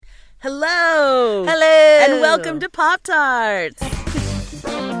Hello! Hello! And welcome to Pop Tarts!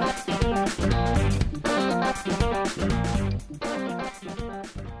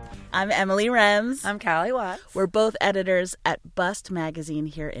 I'm Emily Rems. I'm Callie Watts. We're both editors at Bust Magazine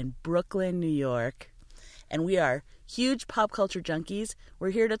here in Brooklyn, New York. And we are huge pop culture junkies. We're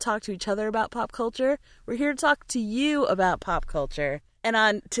here to talk to each other about pop culture. We're here to talk to you about pop culture. And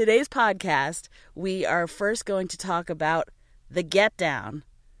on today's podcast, we are first going to talk about The Get Down.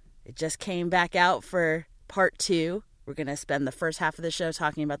 It just came back out for part 2. We're going to spend the first half of the show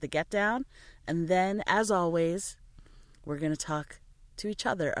talking about The Get Down. And then, as always, we're going to talk to each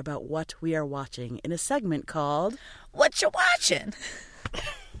other about what we are watching in a segment called What You Watching?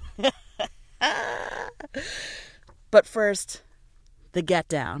 But first, The Get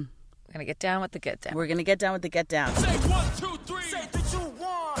Down. We're going to get down with the get down. We're going to get down with The Get Down. Say 1, 2, 3. Say that you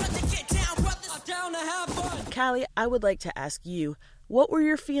want. Let the get down, brothers. Down to have fun. Callie, I would like to ask you, what were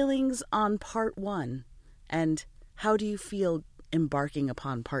your feelings on part 1? And how do you feel embarking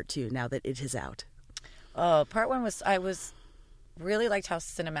upon part 2 now that it is out? Oh, part 1 I really liked how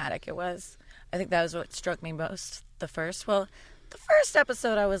cinematic it was. I think that was what struck me most. The first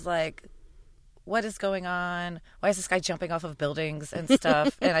episode I was like, what is going on? Why is this guy jumping off of buildings and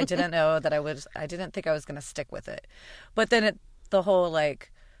stuff? And I didn't know that I didn't think I was going to stick with it. But then the whole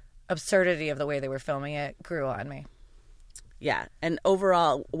like absurdity of the way they were filming it grew on me. Yeah. And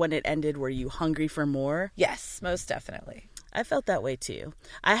overall, when it ended, were you hungry for more? Yes, most definitely. I felt that way too.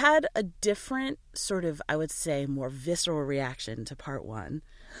 I had a different sort of, I would say, more visceral reaction to part 1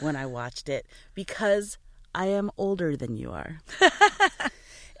 when I watched it because I am older than you are.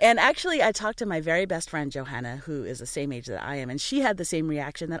 And actually, I talked to my very best friend, Johanna, who is the same age that I am, and she had the same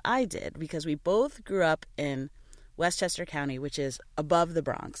reaction that I did because we both grew up in Westchester County, which is above the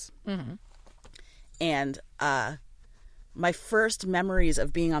Bronx. Mm-hmm. And my first memories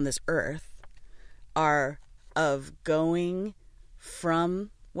of being on this earth are of going from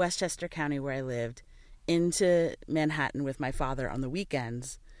Westchester County, where I lived, into Manhattan with my father on the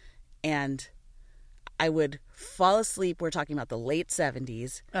weekends. And I would fall asleep, we're talking about the late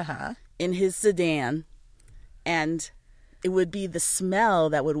 70s, in his sedan. And it would be the smell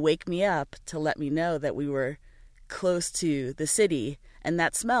that would wake me up to let me know that we were close to the city. And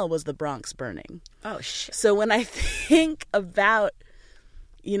that smell was the Bronx burning. Oh, shit. So when I think about,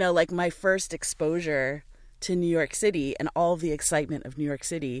 like my first exposure to New York City and all the excitement of New York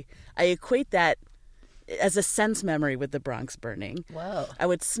City, I equate that as a sense memory with the Bronx burning. Whoa. I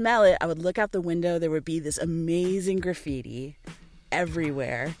would smell it. I would look out the window. There would be this amazing graffiti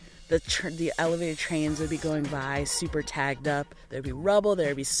everywhere. The elevated trains would be going by, super tagged up. There'd be rubble.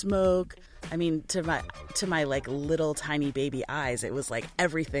 There'd be smoke. I mean, to my like little tiny baby eyes, it was like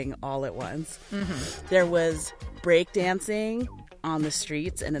everything all at once. Mm-hmm. There was breakdancing on the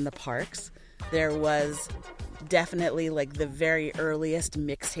streets and in the parks. There was definitely like the very earliest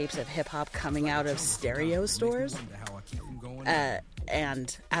mixtapes of hip hop coming out of stereo stores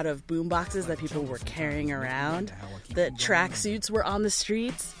and out of boom boxes that people were carrying around. The tracksuits were on the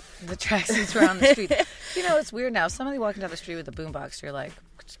streets. The tracksuits were on the street. It's weird now. Somebody walking down the street with a boombox, you're like,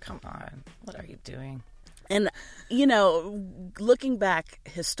 come on, what are you doing? And, looking back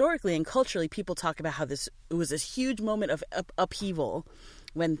historically and culturally, people talk about how it was this huge moment of upheaval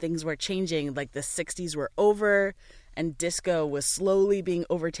when things were changing. Like the 60s were over and disco was slowly being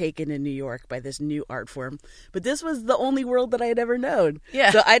overtaken in New York by this new art form. But this was the only world that I had ever known. Yeah.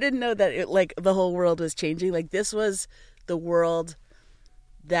 So I didn't know that the whole world was changing. Like this was the world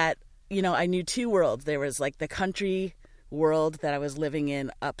that, I knew two worlds. There was like the country world that I was living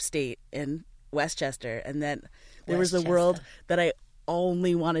in upstate in Westchester. And then there was the world that I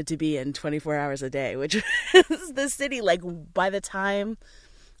only wanted to be in 24 hours a day, which was the city. Like by the time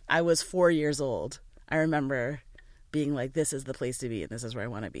I was 4 years old, I remember being like, this is the place to be and this is where I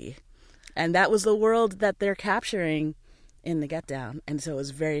want to be. And that was the world that they're capturing in The Get Down. And so it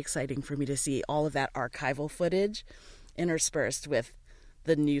was very exciting for me to see all of that archival footage interspersed with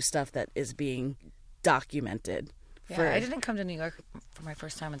the new stuff that is being documented. Yeah, I didn't come to New York for my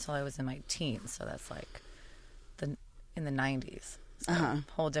first time until I was in my teens. So that's like in the 90s. So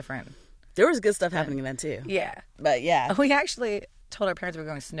whole different. There was good stuff happening then too. Yeah. But yeah. We actually told our parents we were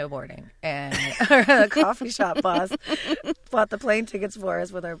going snowboarding, and our coffee shop boss bought the plane tickets for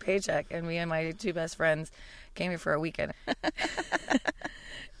us with our paycheck, and me and my two best friends came here for a weekend.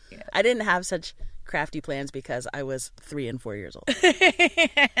 Yeah. I didn't have such crafty plans because I was 3 and 4 years old.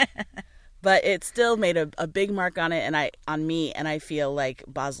 But it still made a big mark on it on me, and I feel like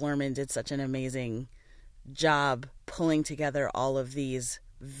Baz Luhrmann did such an amazing job pulling together all of these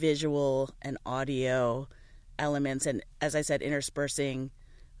visual and audio elements, and as I said, interspersing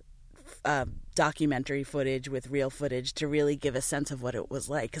documentary footage with real footage to really give a sense of what it was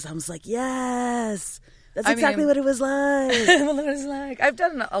like. Because I was like, yes, that's exactly what it was like. What it was like. I've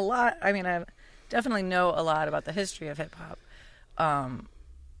done a lot. I mean, I definitely know a lot about the history of hip hop.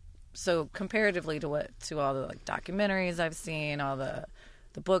 So comparatively to all the like documentaries I've seen, all the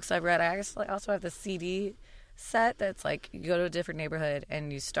books I've read, I actually also have the CD set that's like you go to a different neighborhood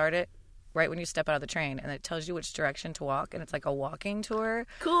and you start it right when you step out of the train, and it tells you which direction to walk, and it's like a walking tour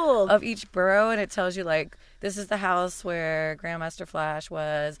Cool. of each borough, and it tells you like this is the house where Grandmaster Flash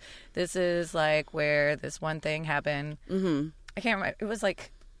was, this is like where this one thing happened. Mm-hmm. I can't remember. It was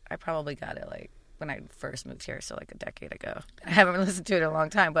like I probably got it like when I first moved here, so like a decade ago. I haven't listened to it in a long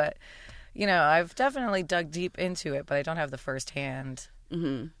time, but you know, I've definitely dug deep into it, but I don't have the firsthand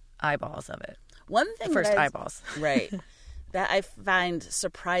eyeballs of it. One thing The first that eyeballs. Right. That I find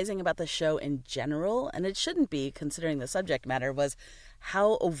surprising about the show in general, and it shouldn't be considering the subject matter, was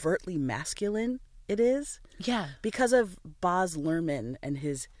how overtly masculine it is. Yeah. Because of Baz Luhrmann and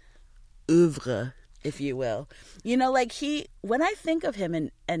his oeuvre, if you will. You know, like when I think of him,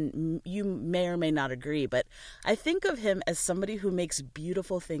 and you may or may not agree, but I think of him as somebody who makes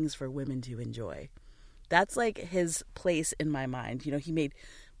beautiful things for women to enjoy. That's like his place in my mind. You know, he made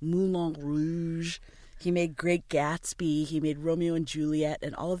Moulin Rouge, he made Great Gatsby, he made Romeo and Juliet,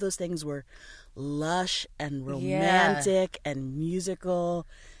 and all of those things were lush and romantic and musical,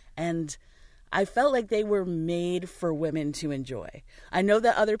 and I felt like they were made for women to enjoy. I know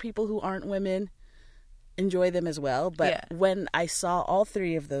that other people who aren't women enjoy them as well, but when I saw all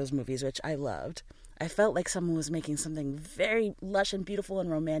three of those movies, which I loved, I felt like someone was making something very lush and beautiful and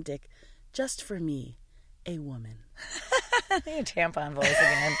romantic just for me, a woman. Your tampon voice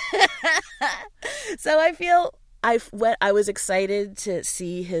again. So I feel I was excited to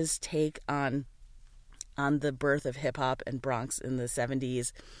see his take on the birth of hip hop and Bronx in the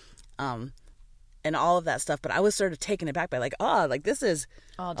 70s, and all of that stuff. But I was sort of taken aback by this is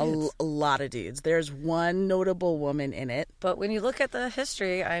a lot of dudes. There's one notable woman in it. But when you look at the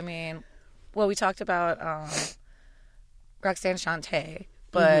history, I mean, well, we talked about Roxanne Shante,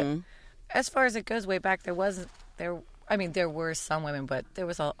 but as far as it goes way back, there were some women, but there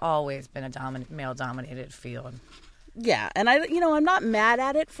was always been a male-dominated field. Yeah, and I'm not mad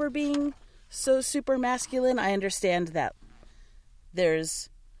at it for being so super masculine. I understand that there's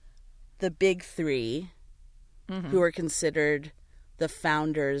the big three who are considered the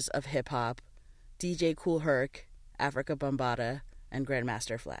founders of hip-hop: DJ Kool Herc, Afrika Bambaataa, and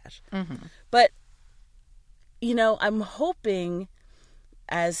Grandmaster Flash. But, I'm hoping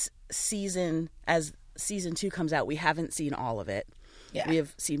as season 2 comes out, we haven't seen all of it. Yeah. We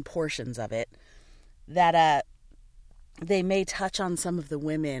have seen portions of it. That they may touch on some of the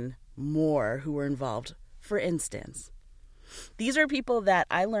women more who were involved. For instance, these are people that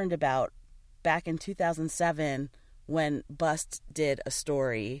I learned about back in 2007 when Bust did a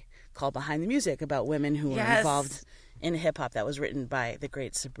story called Behind the Music about women who were involved in hip-hop that was written by the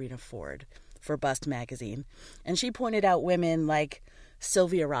great Sabrina Ford for Bust magazine. And she pointed out women like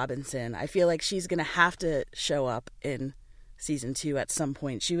Sylvia Robinson. I feel like she's going to have to show up in season 2 at some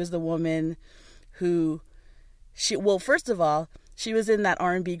point. She was the woman who, first of all, she was in that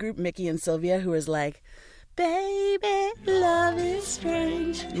R&B group, Mickey and Sylvia, who was like, baby, love is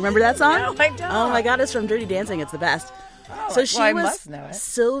strange. You remember that song? No, I don't. Oh my God, it's from Dirty Dancing. It's the best. Oh, so she I was must know it.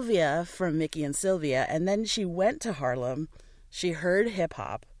 Sylvia from Mickey and Sylvia, and then she went to Harlem. She heard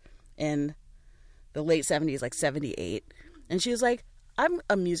hip-hop in the late 70s, like 78, and she was like, I'm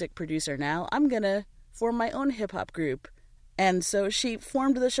a music producer now. I'm going to form my own hip-hop group. And so she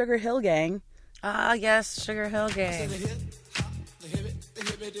formed the Sugar Hill Gang. Ah, yes, Sugar Hill Gang.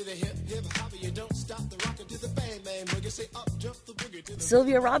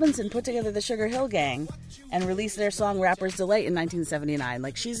 Sylvia Robinson put together the Sugar Hill Gang and released their song Rapper's Delight in 1979.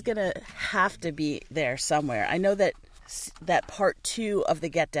 Like, she's going to have to be there somewhere. I know that part 2 of the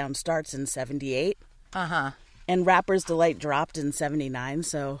Get Down starts in 78. Uh-huh. And Rapper's Delight dropped in 79,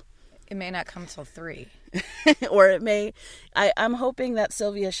 so... It may not come till 3. Or it may... I'm hoping that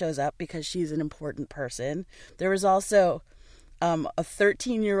Sylvia shows up because she's an important person. There was also a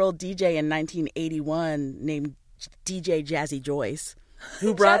 13-year-old DJ in 1981 named DJ Jazzy Joyce.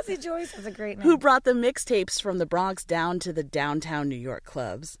 Jazzy Joyce is a great name. Who brought the mixtapes from the Bronx down to the downtown New York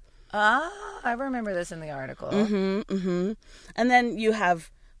clubs. Ah, I remember this in the article. And then you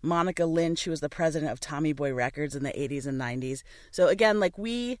have Monica Lynch, who was the president of Tommy Boy Records in the 80s and 90s. So again, like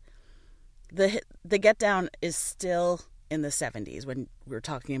the Get Down is still in the 70s when we're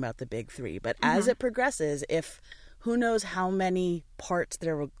talking about the big three. But as it progresses, who knows how many parts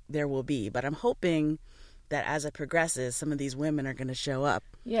there will be. But I'm hoping that as it progresses, some of these women are going to show up.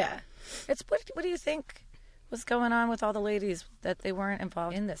 Yeah. It's what do you think was going on with all the ladies that they weren't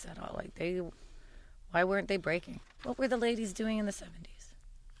involved in this at all? Like why weren't they breaking? What were the ladies doing in the 70s?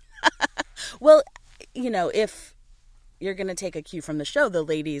 Well, if you're going to take a cue from the show, the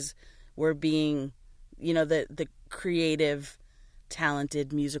ladies were being, the creative,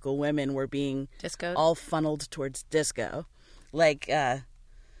 talented musical women were being Discoed? all funneled towards disco, like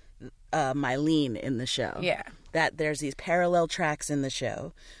Mylene in the show. Yeah. That there's these parallel tracks in the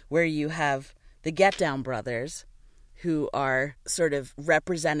show where you have the Get Down Brothers, who are sort of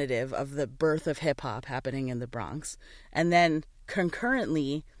representative of the birth of hip hop happening in the Bronx, and then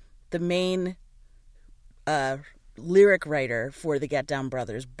concurrently, the main lyric writer for the Get Down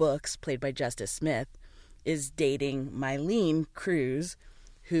Brothers books, played by Justice Smith, is dating Mylene Cruz,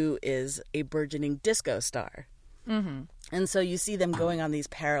 who is a burgeoning disco star. Mm-hmm. And so you see them going on these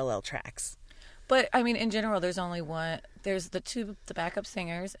parallel tracks. But, I mean, in general, there's only one. There's the backup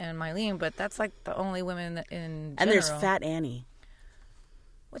singers and Mylene, but that's like the only women in general. And there's Fat Annie.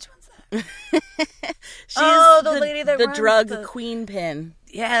 Which one's that? She's the lady that the runs drug queen pin.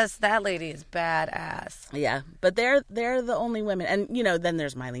 Yes, that lady is badass. Yeah, but they're the only women. And, then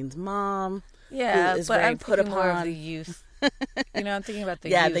there's Mylene's mom. Yeah, who is but very I'm put thinking more of upon. the youth. I'm thinking about the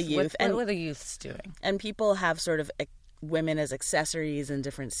Yeah, youth. the youth. What are the youths doing? And people have sort of women as accessories in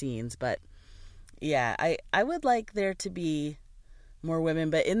different scenes. But, yeah, I would like there to be more women.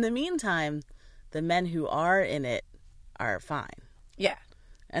 But in the meantime, the men who are in it are fine. Yeah.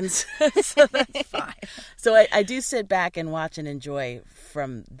 And So that's fine. So I do sit back and watch and enjoy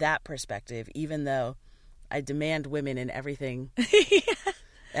from that perspective, even though I demand women in everything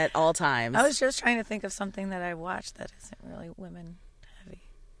at all times. I was just trying to think of something that I watched that isn't really women heavy.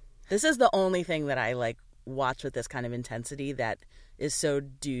 This is the only thing that I watch with this kind of intensity that is so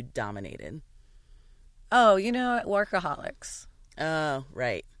dude dominated. Oh, Workaholics. Oh,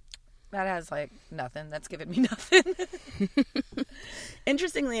 right. That has nothing. That's given me nothing.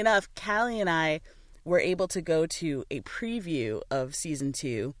 Interestingly enough, Callie and I were able to go to a preview of season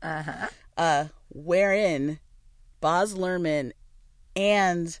 2, wherein Baz Luhrmann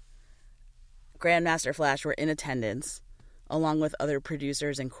and Grandmaster Flash were in attendance, along with other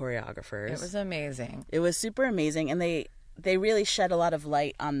producers and choreographers. It was amazing. It was super amazing, and they really shed a lot of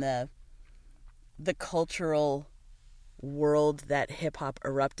light on the cultural world that hip hop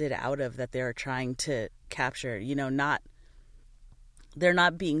erupted out of, that they're trying to capture. They're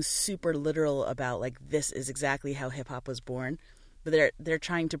not being super literal about this is exactly how hip hop was born, but they're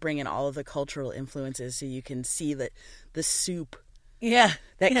trying to bring in all of the cultural influences so you can see the soup that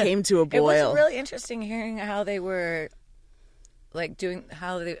came to a boil. It was really interesting hearing how they were doing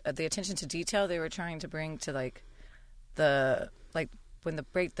how the attention to detail they were trying to bring to when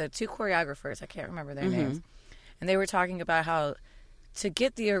the two choreographers, I can't remember their names, and they were talking about how to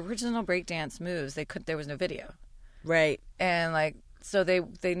get the original breakdance moves there was no video, right? And so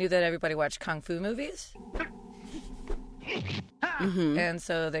they knew that everybody watched kung fu movies. And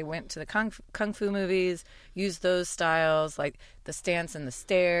so they went to the kung fu movies, used those styles, like the stance and the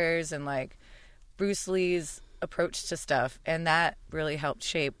stairs, and Bruce Lee's approach to stuff, and that really helped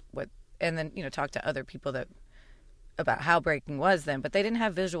shape and then talk to other people about how breaking was then, but they didn't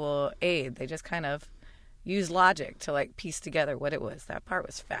have visual aid. They just kind of used logic to piece together what it was. That part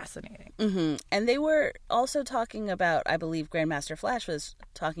was fascinating. Mm-hmm. And they were also talking about, I believe Grandmaster Flash was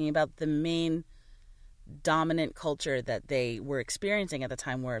talking about the main dominant culture that they were experiencing at the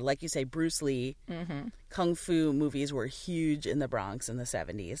time, where, like you say, Bruce Lee, kung fu movies were huge in the Bronx in the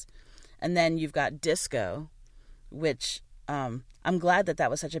 70s. And then you've got disco, which I'm glad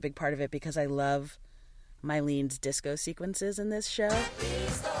that was such a big part of it, because I love Mylene's disco sequences in this show.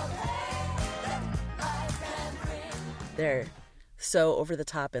 They're so over the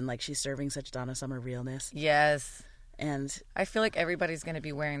top, and she's serving such Donna Summer realness. Yes. And I feel like everybody's going to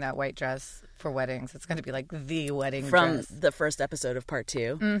be wearing that white dress for weddings. It's going to be the wedding from dress. the first episode of part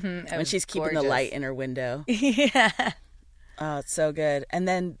 2, when she's keeping gorgeous. the light in her window. Yeah. Oh, it's so good. And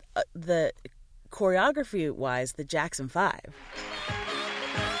then the choreography wise, the Jackson 5.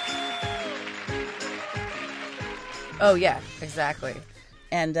 Oh yeah, exactly.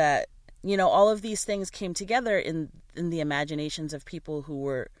 And all of these things came together in the imaginations of people who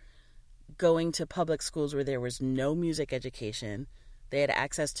were going to public schools where there was no music education. They had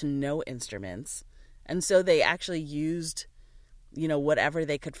access to no instruments. And so they actually used, whatever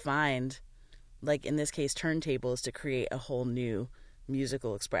they could find, in this case, turntables, to create a whole new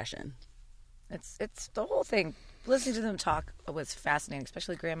musical expression. It's the whole thing. Listening to them talk was fascinating,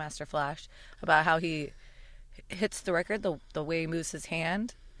 especially Grandmaster Flash, about how he hits the record, the way he moves his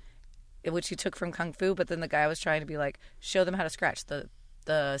hand, which he took from Kung Fu, but then the guy was trying to be show them how to scratch the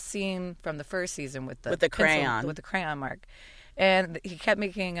the scene from the first season with the crayon. with the crayon mark, and he kept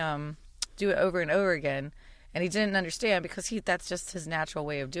making do it over and over again, and he didn't understand because that's just his natural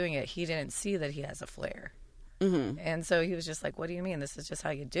way of doing it. He didn't see that he has a flair, and so he was just like, "What do you mean? This is just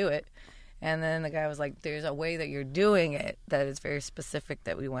how you do it." And then the guy was like, "There's a way that you're doing it that is very specific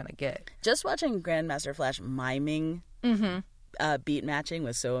that we want to get." Just watching Grandmaster Flash miming beat matching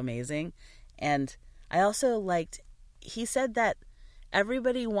was so amazing. And I also liked, he said that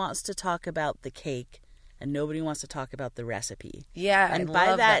everybody wants to talk about the cake and nobody wants to talk about the recipe. Yeah, and I by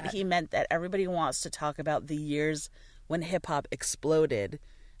love that he meant that everybody wants to talk about the years when hip-hop exploded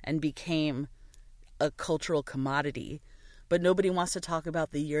and became a cultural commodity. But nobody wants to talk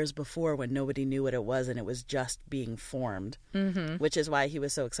about the years before when nobody knew what it was and it was just being formed, which is why he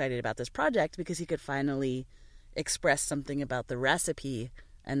was so excited about this project, because he could finally express something about the recipe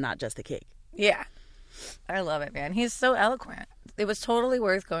and not just the cake. Yeah. I love it, man. He's so eloquent. It was totally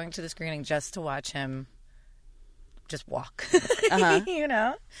worth going to the screening just to watch him just walk, you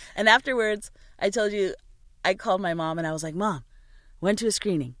know? And afterwards, I told you, I called my mom and I was like, Mom, went to a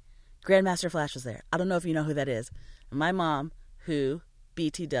screening. Grandmaster Flash was there. I don't know if you know who that is. My mom, who,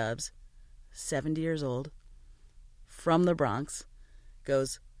 BT Dubs, 70 years old, from the Bronx,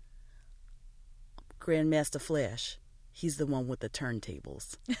 goes, Grandmaster Flash, he's the one with the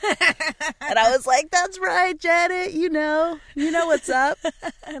turntables. And I was like, that's right, Janet, you know what's up.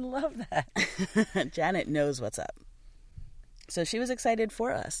 I love that. Janet knows what's up. So she was excited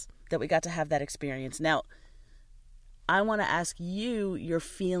for us that we got to have that experience. Now, I want to ask you your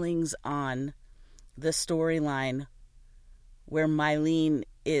feelings on the storyline where Mylene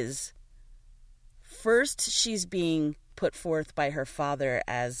is, first, she's being put forth by her father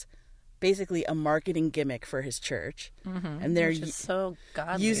as basically a marketing gimmick for his church. And they're so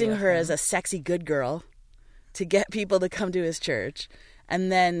godly using her as a sexy good girl to get people to come to his church.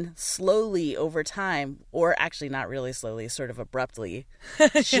 And then slowly over time, or actually not really slowly, sort of abruptly,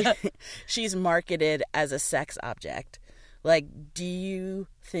 she's marketed as a sex object. Like, do you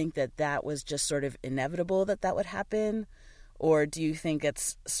think that was just sort of inevitable that would happen? Or do you think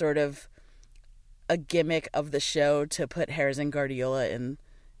it's sort of a gimmick of the show to put Harrison Guardiola in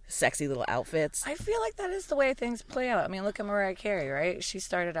sexy little outfits? I feel like that is the way things play out. I mean, look at Mariah Carey, right? She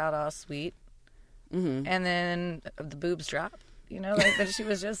started out all sweet, and then the boobs dropped. You know, like but she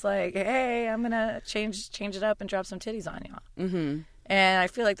was just like, "Hey, I'm gonna change it up and drop some titties on y'all." And I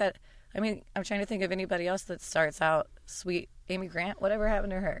feel like that. I mean, I'm trying to think of anybody else that starts out sweet. Amy Grant, whatever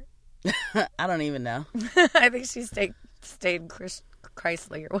happened to her? I don't even know. I think she stayed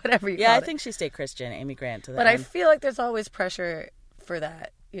Christly or whatever you call it. Yeah, I think she stayed Christian, Amy Grant, to the But end. I feel like there's always pressure for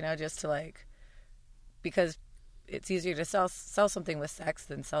that, you know, just to like, because it's easier to sell something with sex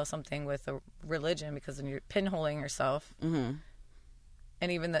than sell something with a religion, because then you're pinholing yourself.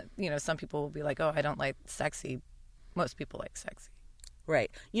 And even that, you know, some people will be like, "Oh, I don't like sexy." Most people like sexy.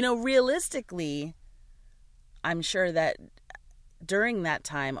 Right. You know, realistically, I'm sure that during that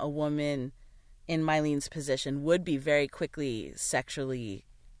time, a woman in Mylene's position would be very quickly sexually,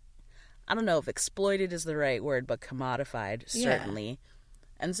 I don't know if exploited is the right word, but commodified, certainly. Yeah.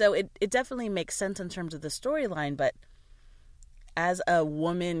 And so it definitely makes sense in terms of the storyline, but as a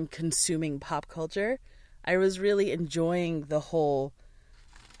woman consuming pop culture, I was really enjoying the whole...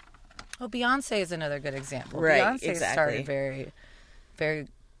 Well, Beyonce is another good example. Right, Beyonce exactly. started very, very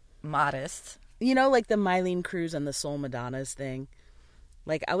modest. You know, like the Mylene Cruz and the Soul Madonnas thing?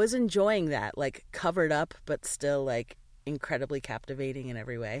 Like, I was enjoying that, like, covered up, but still, like, incredibly captivating in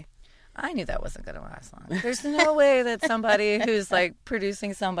every way. I knew that wasn't going to last long. There's no way that somebody who's, like,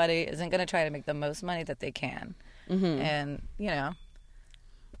 producing somebody isn't going to try to make the most money that they can. And, you know,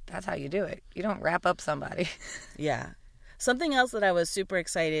 that's how you do it. You don't wrap up somebody. Yeah. Something else that I was super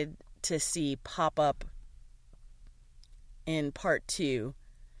excited to see pop up in part 2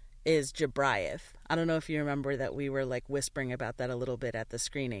 is Jabriath. I don't know if you remember that we were like whispering about that a little bit at the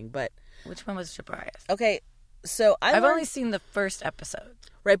screening, but... Which one was Jabriath? Okay, so I've only seen the first episode.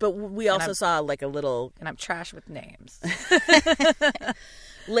 Right, but we also saw like a little... And I'm trash with names.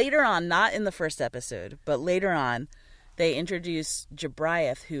 Later on, not in the first episode, but later on, they introduce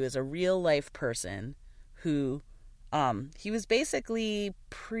Jabriath, who is a real life person who... he was basically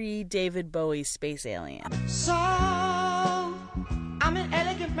pre-David Bowie space alien. So, I'm an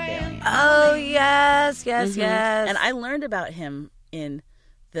elegant man. Oh, yes, yes, yes. And I learned about him in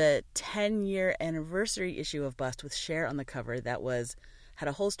the 10-year anniversary issue of Bust with Cher on the cover that had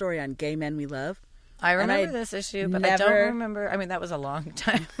a whole story on gay men we love. I remember this issue, but I don't remember. I mean, that was a long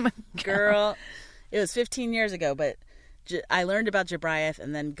time ago. Girl, it was 15 years ago, but I learned about Jabriath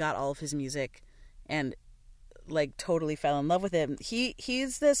and then got all of his music. And like totally fell in love with him.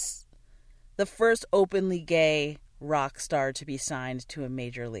 He's the first openly gay rock star to be signed to a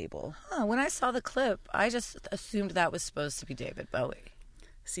major label. Huh, when I saw the clip, I just assumed that was supposed to be David Bowie.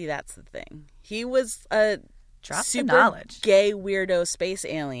 See, that's the thing. He was a Drop the super knowledge. gay weirdo space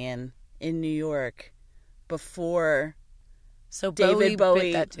alien in New York before So David Bowie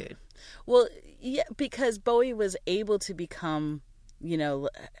bit that dude. Well, yeah, because Bowie was able to become, he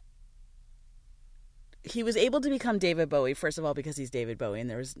was able to become David Bowie, first of all, because he's David Bowie, and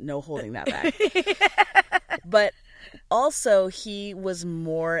there was no holding that back. But also, he was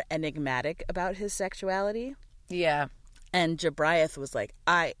more enigmatic about his sexuality. Yeah. And Jabriath was like,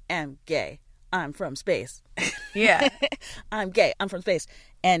 I am gay. I'm from space. Yeah. I'm gay. I'm from space.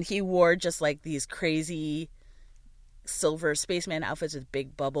 And he wore just like these crazy silver spaceman outfits with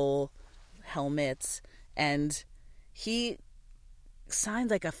big bubble helmets. And he signed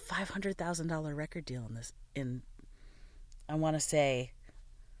like a $500,000 record deal in I want to say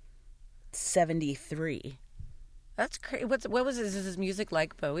 73. That's crazy. What was his? Is his music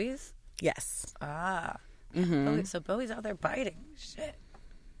like Bowie's? Yes. Ah. Mm-hmm. Bowie, so Bowie's out there biting. Shit.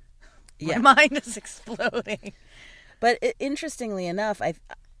 Yeah. My mind is exploding. But interestingly enough, I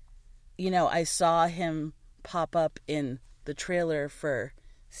saw him pop up in the trailer for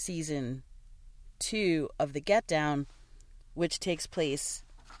season 2 of The Get Down, which takes place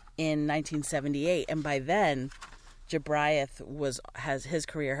in 1978, and by then, Jabriath his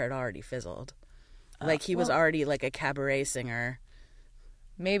career had already fizzled. Like he was already like a cabaret singer.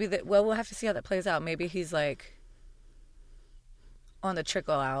 Maybe that. Well, we'll have to see how that plays out. Maybe he's like on the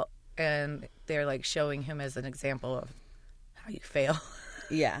trickle out, and they're like showing him as an example of how you fail.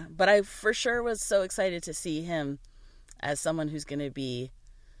 Yeah, but I for sure was so excited to see him as someone who's going to be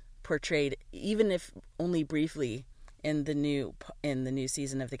portrayed, even if only briefly, in the new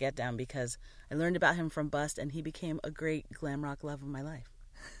season of The Get Down, because I learned about him from Bust, and he became a great glam rock love of my life.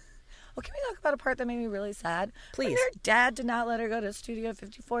 Well, can we talk about a part that made me really sad? Please. When their dad did not let her go to Studio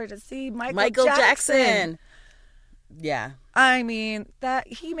 54 to see Michael Jackson. Yeah. I mean, that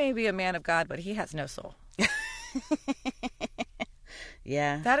he may be a man of God, but he has no soul.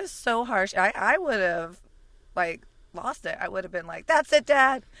 Yeah. That is so harsh. I would have, like, lost it. I would have been like, that's it,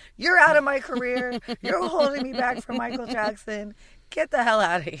 Dad. You're out of my career. You're holding me back from Michael Jackson. Get the hell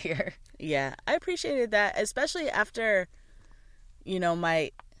out of here. Yeah. I appreciated that, especially after,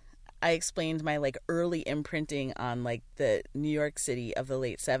 I explained my like early imprinting on like the New York City of the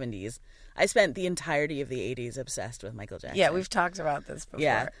late 70s. I spent the entirety of the 80s obsessed with Michael Jackson. Yeah, we've talked about this before.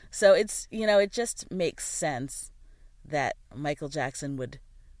 Yeah. So it's, it just makes sense that Michael Jackson would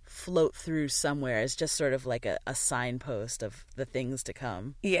float through somewhere as just sort of like a signpost of the things to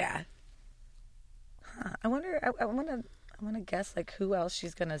come. Yeah. Huh. I wonder, I want to guess like who else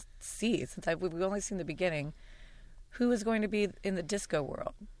she's going to see, since we've only seen the beginning. Who is going to be in the disco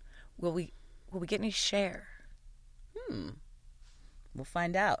world? Will we get any Cher? We'll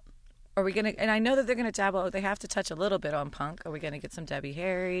find out. Are we gonna? And I know that they're gonna dabble. They have to touch a little bit on punk. Are we gonna get some Debbie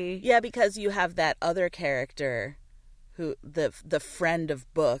Harry? Yeah, because you have that other character, who the friend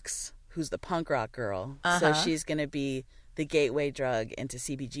of Books, who's the punk rock girl. So she's gonna be the gateway drug into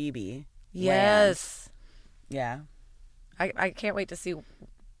CBGB. Yes. Land. Yeah. I can't wait to see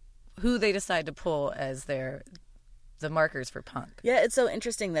who they decide to pull as the markers for punk. Yeah, it's so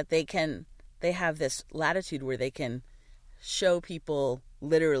interesting that they have this latitude where they can show people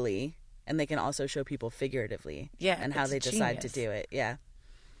literally, and they can also show people figuratively. Yeah, and how it's they decide to genius. do it. Yeah.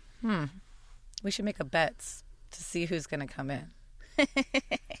 We should make a bets to see who's going to come in.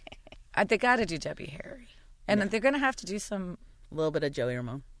 They got to do Debbie Harry, and they're going to have to do some. A little bit of Joey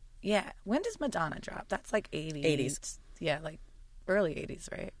Ramone. Yeah. When does Madonna drop? That's like 80s. 80s. Yeah, like early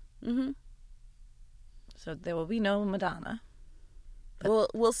 80s, right? Mm-hmm. So there will be no Madonna.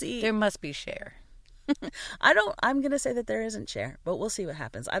 We'll see. There must be Cher. I'm going to say that there isn't Cher, but we'll see what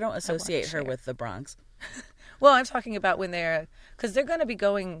happens. I don't associate her Cher. with the Bronx. Well, I'm talking about when because they're going to be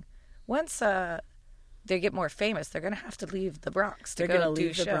going, once they get more famous, they're going to have to leave the Bronx to They're go going to do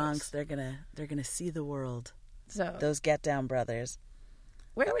leave the shows. Bronx. They're going to see the world. So Those Get Down brothers.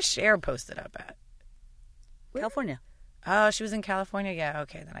 where was Cher posted up at? California. Oh, she was in California? Yeah,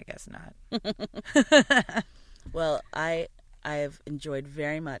 okay, then I guess not. Well, I've enjoyed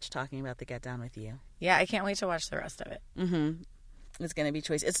very much talking about the Get Down with you. Yeah, I can't wait to watch the rest of it. Mm-hmm. It's going to be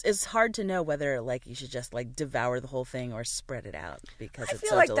choice. It's hard to know whether like you should just like devour the whole thing or spread it out because I it's feel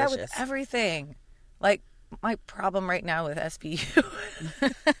so like delicious. that with everything. Like, my problem right now with SBU.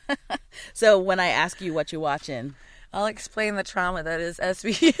 So when I ask you what you're watching, I'll explain the trauma that is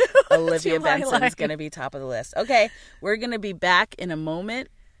SBU. Olivia to my Benson's life. going to be top of the list. Okay, we're going to be back in a moment,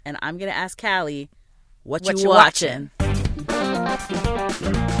 and I'm going to ask Callie What you watching?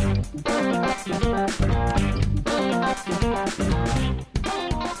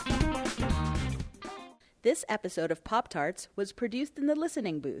 This episode of Pop-Tarts was produced in the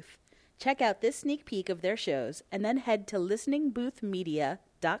Listening Booth. Check out this sneak peek of their shows and then head to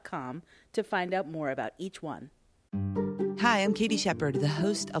listeningboothmedia.com to find out more about each one. Hi, I'm Katie Shepard, the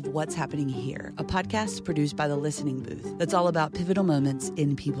host of What's Happening Here, a podcast produced by the Listening Booth that's all about pivotal moments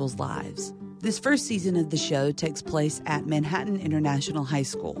in people's lives. This first season of the show takes place at Manhattan International High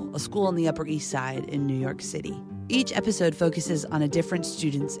School, a school on the Upper East Side in New York City. Each episode focuses on a different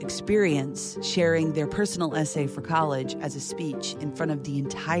student's experience, sharing their personal essay for college as a speech in front of the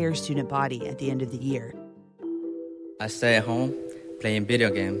entire student body at the end of the year. I stay at home playing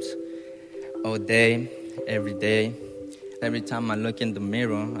video games all day, every day. Every time I look in the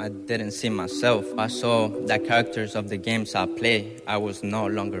mirror, I didn't see myself. I saw the characters of the games I play. I was no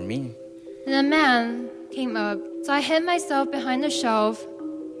longer me. Then a man came up, so I hid myself behind the shelf.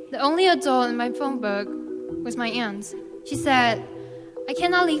 The only adult in my phone book was my aunt. She said, "I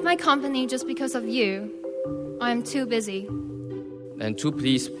cannot leave my company just because of you. I am too busy." Then two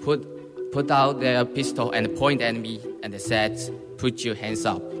police put out their pistol and point at me and they said, "Put your hands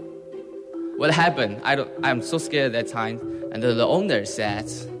up." What happened? I'm so scared at that time. And the owner said,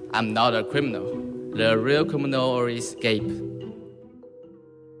 "I'm not a criminal. The real criminal already escaped."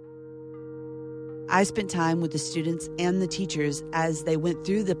 I spent time with the students and the teachers as they went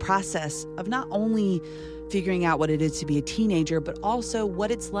through the process of not only figuring out what it is to be a teenager, but also what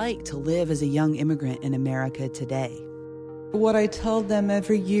it's like to live as a young immigrant in America today. What I tell them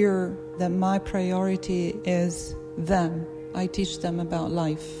every year, that my priority is them. I teach them about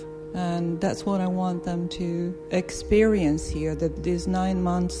life. And that's what I want them to experience here, that these 9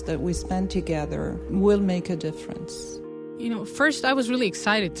 months that we spend together will make a difference. First I was really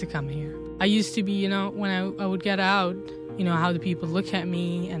excited to come here. I used to be, when I would get out, how the people look at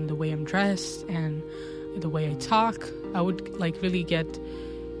me and the way I'm dressed and the way I talk, I would really get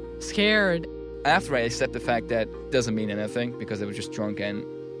scared. After I accept the fact that doesn't mean anything because I was just drunk and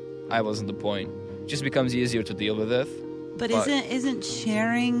I wasn't the point, it just becomes easier to deal with it. But isn't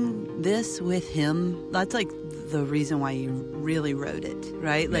sharing this with him, that's the reason why you really wrote it,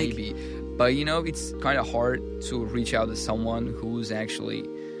 right? Maybe. But it's kind of hard to reach out to someone who's actually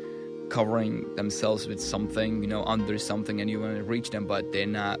covering themselves with something, under something, and you want to reach them, but they're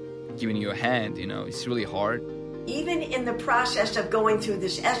not giving you a hand, it's really hard. Even in the process of going through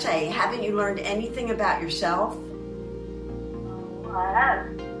this essay, haven't you learned anything about yourself? I have.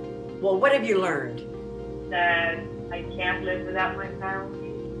 Well, what have you learned? That I can't live without my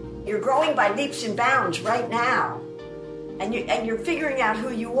family. You're growing by leaps and bounds right now, and you're figuring out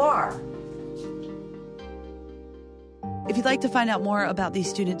who you are. If you'd like to find out more about these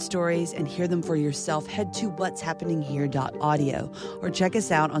student stories and hear them for yourself, head to what'shappeninghere.audio or check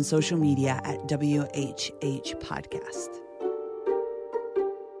us out on social media at WHH Podcast.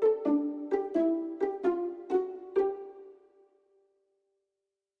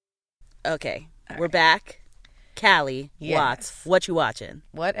 Okay, we're back. Callie Watts, what you watching?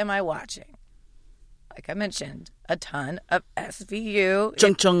 What am I watching? Like I mentioned, a ton of SVU.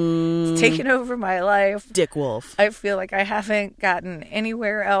 Chung chung. It's taken over my life. Dick Wolf. I feel like I haven't gotten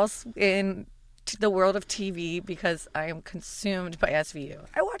anywhere else in the world of TV because I am consumed by SVU.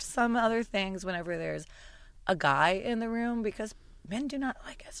 I watch some other things whenever there's a guy in the room because men do not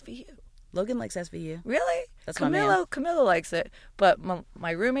like SVU. Logan likes SVU. Really? That's my man. Camilo likes it, but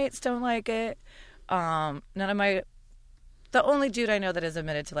my roommates don't like it. The only dude I know that is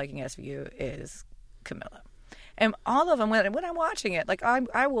admitted to liking SVU is Camilla. And all of them, when I'm watching it,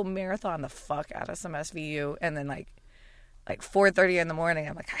 I will marathon the fuck out of some SVU, and then like 4:30 in the morning,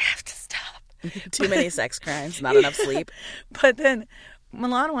 I'm like, I have to stop. Too many sex crimes, not enough sleep. But then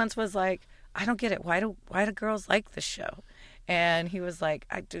Milan once was like, I don't get it. Why do girls like this show? And he was like,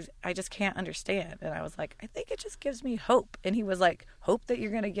 I just can't understand. And I was like, I think it just gives me hope. And he was like, hope that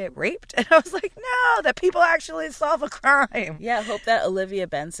you're going to get raped? And I was like, no, that people actually solve a crime. Yeah, hope that Olivia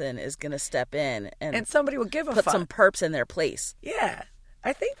Benson is going to step in and somebody will give a put fuck. some perps in their place. Yeah,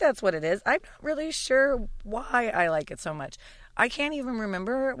 I think that's what it is. I'm not really sure why I like it so much. I can't even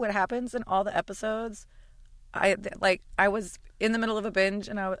remember what happens in all the episodes. I was in the middle of a binge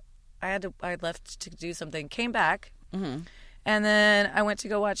and I left to do something, came back. Mm-hmm. And then I went to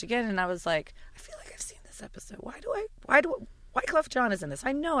go watch again, and I was like, I feel like I've seen this episode. Why Wyclef Jean is in this?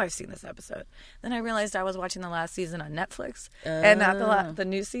 I know I've seen this episode. Then I realized I was watching the last season on Netflix and not the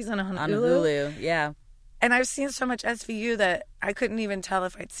new season on Hulu. Yeah. And I've seen so much SVU that I couldn't even tell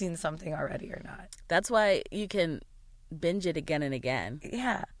if I'd seen something already or not. That's why you can binge it again and again.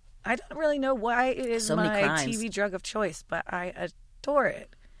 Yeah. I don't really know why it is So many my crimes. TV drug of choice, but I adore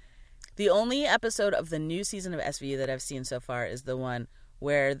it. The only episode of the new season of SVU that I've seen so far is the one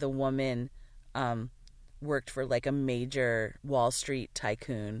where the woman worked for like a major Wall Street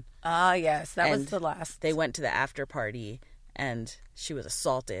tycoon. Ah, yes, that was And the last. They went to the after party and she was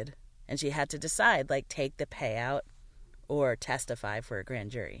assaulted and she had to decide, like, take the payout or testify for a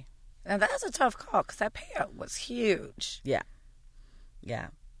grand jury. And that's a tough call because that payout was huge. Yeah. Yeah.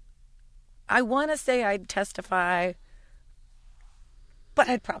 I want to say I'd testify, but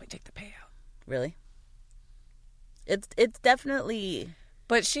I'd probably take the payout. Really? It's definitely...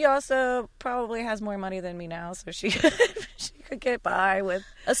 But she also probably has more money than me now, so she could get by with...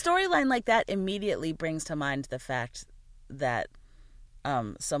 A storyline like that immediately brings to mind the fact that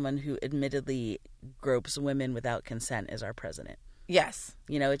someone who admittedly gropes women without consent is our president. Yes.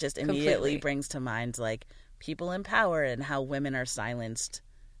 You know, it just immediately Completely. brings to mind, like, people in power and how women are silenced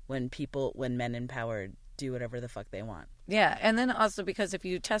when men in power do whatever the fuck they want. Yeah, and then also because if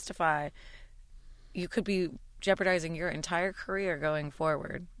you testify, you could be jeopardizing your entire career going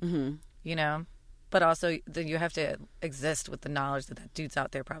forward. Mm-hmm. You know? But also, then you have to exist with the knowledge that dude's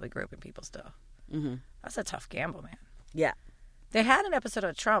out there probably groping people still. Mm-hmm. That's a tough gamble, man. Yeah. They had an episode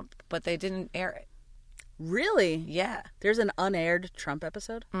of Trump, but they didn't air it. Really? Yeah. There's an unaired Trump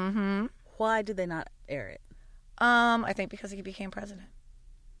episode? Mm-hmm. Why did they not air it? I think because he became president.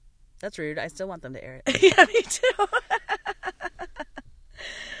 That's rude. I still want them to air it. Yeah, me too.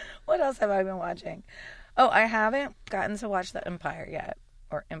 What else have I been watching? Oh, I haven't gotten to watch The Empire yet,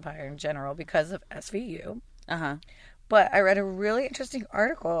 or Empire in general, because of SVU. Uh-huh. But I read a really interesting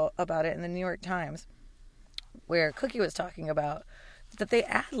article about it in the New York Times where Cookie was talking about that they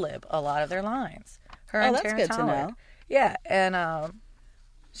ad-lib a lot of their lines. Her and that's Terrence good to Howard. know. Yeah, and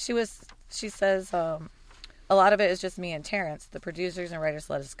she says a lot of it is just me and Terrence. The producers and writers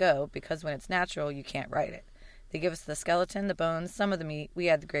let us go because when it's natural, you can't write it. They give us the skeleton, the bones, some of the meat. We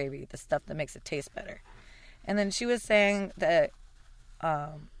add the gravy, the stuff that makes it taste better. And then she was saying that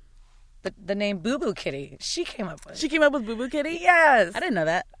the name Boo Boo Kitty, she came up with. She came up with Boo Boo Kitty? Yes. I didn't know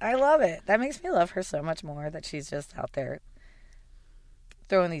that. I love it. That makes me love her so much more that she's just out there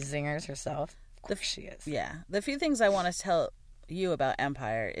throwing these zingers herself. Of course she is. Yeah. The few things I want to tell you about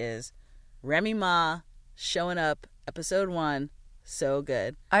Empire is Remy Ma showing up, episode 1, so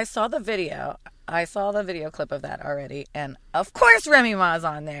good. I saw the video. I saw the video clip of that already. And of course Remy Ma's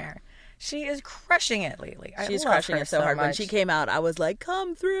on there. She is crushing it lately. She's love crushing her it so hard. much. When she came out, I was like,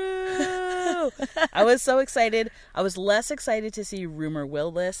 come through. I was so excited. I was less excited to see Rumor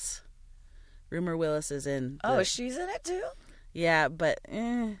Willis. Rumor Willis is in. Oh, she's in it too? Yeah, but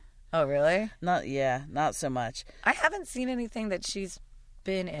Oh, really? Not so much. I haven't seen anything that she's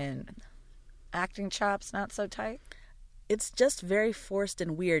been in. Acting chops, not so tight. It's just very forced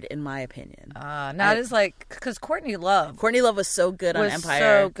and weird, in my opinion. Not as like, because Courtney Love was so good on Empire.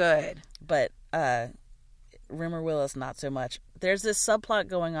 So good. But Rumor Willis, not so much. There's this subplot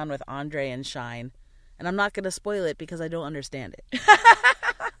going on with Andre and Shine, and I'm not going to spoil it because I don't understand it.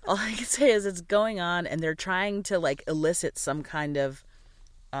 All I can say is it's going on, and they're trying to like elicit some kind of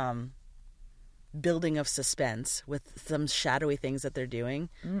building of suspense with some shadowy things that they're doing,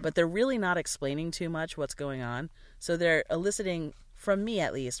 but they're really not explaining too much what's going on. So they're eliciting, from me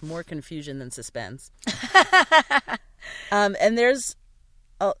at least, more confusion than suspense. And there's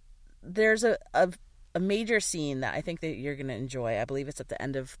a major scene that I think that you're going to enjoy. I believe it's at the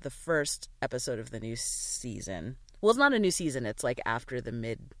end of the first episode of the new season. Well, it's not a new season. It's like after the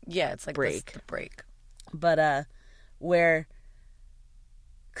mid. Yeah, it's like break. The break. But where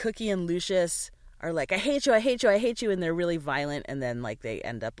Cookie and Lucius are like, I hate you, I hate you, I hate you, and they're really violent, and then like they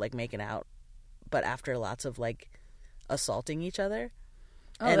end up like making out, but after lots of like assaulting each other.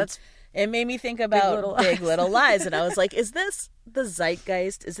 Oh, and it made me think about Big Little Lies, and I was like, is this the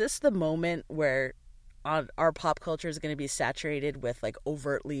zeitgeist? Is this the moment where our pop culture is going to be saturated with like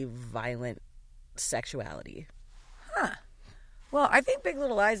overtly violent sexuality? Huh. Well, I think Big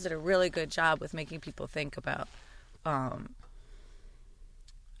Little Lies did a really good job with making people think about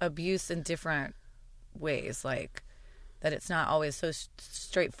abuse in different ways, like that it's not always so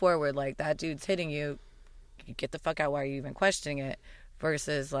straightforward, like that dude's hitting you, you get the fuck out, why are you even questioning it,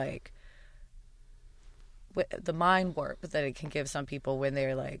 versus like the mind warp that it can give some people when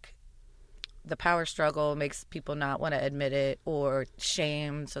they're like, the power struggle makes people not want to admit it, or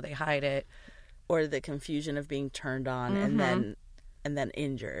shame, so they hide it, or the confusion of being turned on and then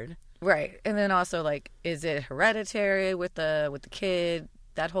injured, right? And then also like, is it hereditary with the kid,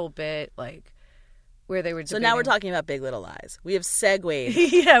 that whole bit, like where they were debating. So now we're talking about Big Little Lies. We have segued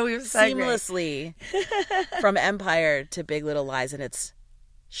yeah, we've segued seamlessly from Empire to Big Little Lies, and it's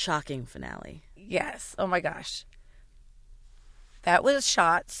Shocking finale. Yes. Oh my gosh. That was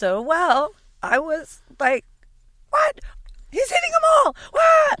shot so well. I was like, what? He's hitting them all.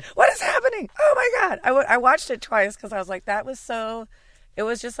 What is happening? Oh my God. I watched it twice because I was like, that was so, it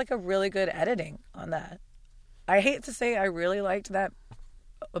was just like a really good editing on that. I hate to say I really liked that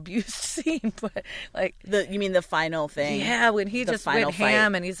abuse scene, but like. You mean the final thing? Yeah, when he just went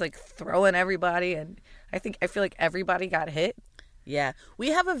ham and he's like throwing everybody, and I feel like everybody got hit. Yeah. We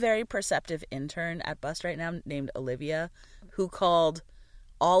have a very perceptive intern at Bust right now named Olivia who called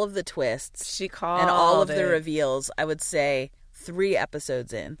all of the twists. She called and all of the reveals, I would say 3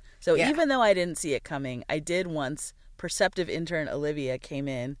 episodes in. So even though I didn't see it coming, I did once. Perceptive intern Olivia came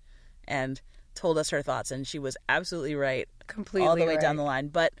in and told us her thoughts, and she was absolutely right. Completely all the way right. down the line.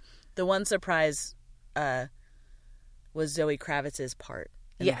 But the one surprise was Zoe Kravitz's part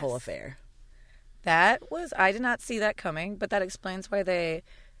in the whole affair. I did not see that coming, but that explains why they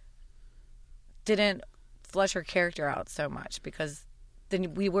didn't flesh her character out so much, because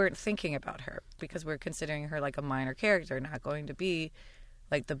then we weren't thinking about her, because we're considering her like a minor character, not going to be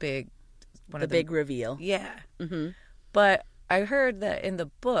like the big big reveal. Yeah. Mm-hmm. But I heard that in the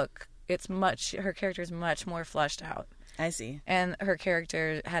book, her character is much more fleshed out. I see. And her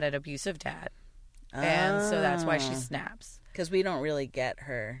character had an abusive dad. And so that's why she snaps. Because we don't really get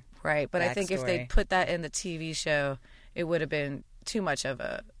her. Right. But backstory. I think if they put that in the TV show, it would have been too much of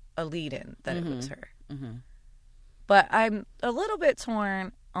a lead-in that it was her. Mm-hmm. But I'm a little bit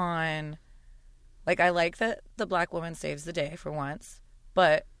torn on, like, I like that the black woman saves the day for once,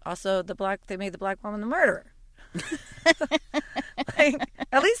 but also they made the black woman the murderer. Like,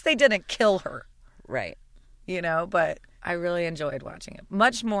 at least they didn't kill her. Right. You know, but I really enjoyed watching it.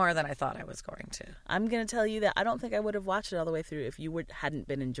 Much more than I thought I was going to. I'm going to tell you that I don't think I would have watched it all the way through if you hadn't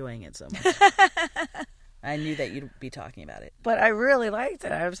been enjoying it so much. I knew that you'd be talking about it. But I really liked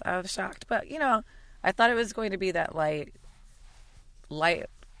it. I was shocked. But, you know, I thought it was going to be that light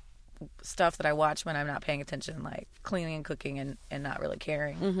stuff that I watch when I'm not paying attention, like cleaning and cooking and not really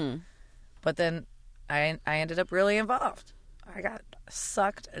caring. Mm-hmm. But then I ended up really involved. I got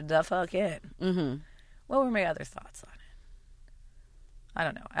sucked the fuck in. Mm-hmm. What were my other thoughts on it? I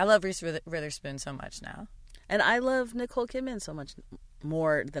don't know. I love Reese Witherspoon so much now. And I love Nicole Kidman so much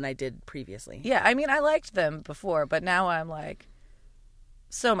more than I did previously. Yeah, I mean, I liked them before, but now I'm like,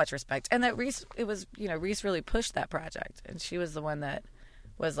 so much respect. And that Reese really pushed that project. And she was the one that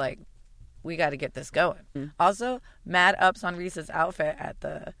was like, we got to get this going. Mm-hmm. Also, mad ups on Reese's outfit at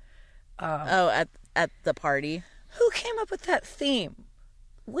the... at the party. Who came up with that theme?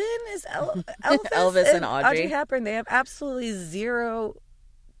 When is Elvis and Audrey Hepburn? They have absolutely zero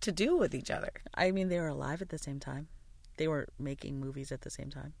to do with each other. I mean, they were alive at the same time. They were making movies at the same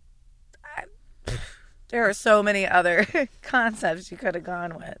time. There are so many other concepts you could have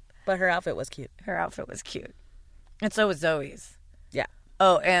gone with. But her outfit was cute. Her outfit was cute. And so was Zoe's. Yeah.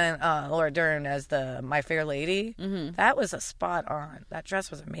 Oh, and Laura Dern as the My Fair Lady. Mm-hmm. That was a spot on. That dress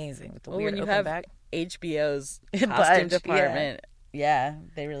was amazing with the weird when you open have back. HBO's costume department, yeah,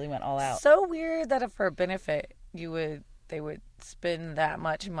 they really went all out. So weird that for a benefit they would spend that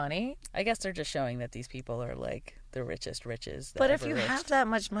much money. I guess they're just showing that these people are like the richest riches. But if you have that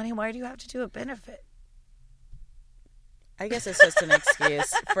much money, why do you have to do a benefit? I guess it's just an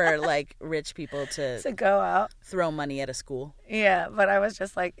excuse for like rich people to go out, throw money at a school. Yeah, but I was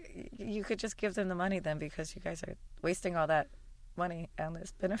just like, you could just give them the money then, because you guys are wasting all that money on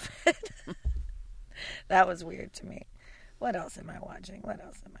this benefit. That was weird to me. What else am I watching?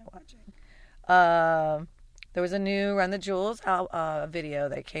 There was a new Run the Jewels video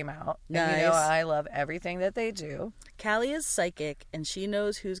that came out. Nice. And you know I love everything that they do. Callie is psychic, and she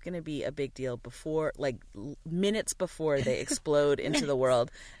knows who's going to be a big deal before, like, minutes before they explode into the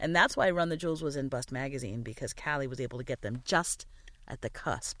world. And that's why Run the Jewels was in Bust Magazine, because Callie was able to get them just at the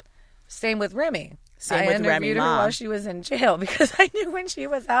cusp. Same with Remy. Same with Remy I interviewed her Mom. while she was in jail, because I knew when she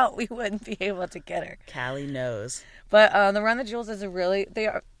was out, we wouldn't be able to get her. Callie knows. But the Run the Jewels is they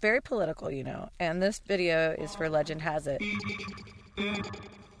are very political, you know. And this video is for Legend Has It. Hear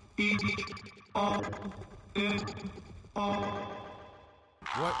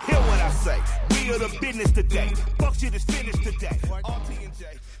what I say. We are the business today. Fuck shit is finished today.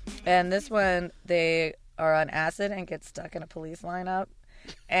 And this one, they are on acid and get stuck in a police lineup.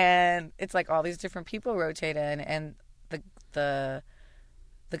 And it's like all these different people rotate in, and the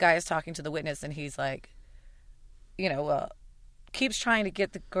guy is talking to the witness, and he's like, keeps trying to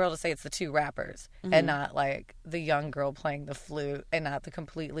get the girl to say it's the two rappers, Mm-hmm. and not like the young girl playing the flute, and not the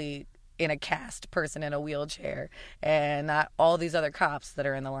completely in a cast person in a wheelchair, and not all these other cops that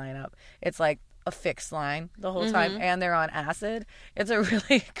are in the lineup. It's like a fixed line the whole time, and they're on acid. It's a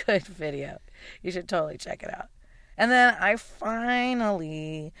really good video. You should totally check it out. And then I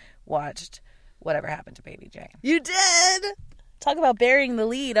finally watched Whatever Happened to Baby Jane. You did? Talk about burying the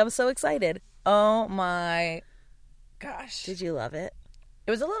lead. I'm so excited. Oh my gosh. Did you love it?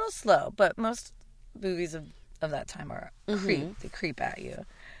 It was a little slow, but most movies of that time are creep. They creep at you.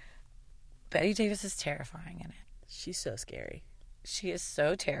 Betty Davis is terrifying in it. She's so scary. She is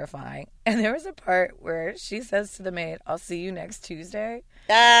so terrifying. And there was a part where she says to the maid, I'll see you next Tuesday.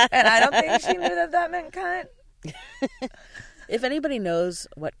 And I don't think she knew that meant cunt. If anybody knows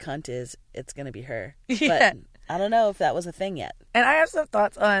what cunt is, it's going to be her. Yeah. But I don't know if that was a thing yet. And I have some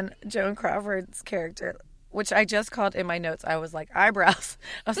thoughts on Joan Crawford's character, which I just called in my notes. I was like, eyebrows.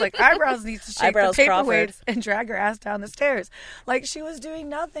 I was like, eyebrows needs to shake Eyebrows the Crawford. paperweights and drag her ass down the stairs. Like, she was doing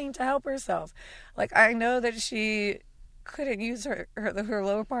nothing to help herself. Like, I know that she couldn't use her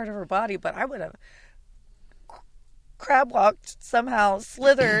lower part of her body, but I would have crab walked, somehow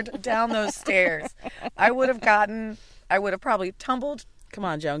slithered down those stairs. I would have probably tumbled. Come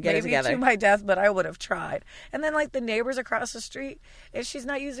on, Joan, get it together. To my death, but I would have tried. And then, like, the neighbors across the street, if she's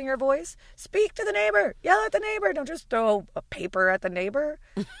not using her voice, speak to the neighbor. Yell at the neighbor. Don't just throw a paper at the neighbor.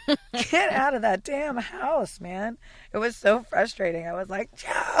 Get out of that damn house, man. It was so frustrating. I was like,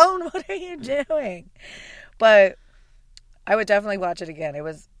 Joan, what are you doing? But I would definitely watch it again. It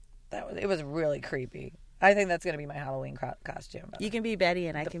was really creepy. I think that's going to be my Halloween costume. You can be Betty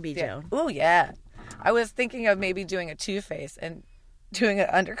and I can be Joan. Oh, yeah. I was thinking of maybe doing a Two-Face and doing an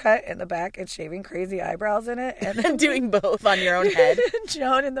undercut in the back and shaving crazy eyebrows in it. And then doing both on your own head.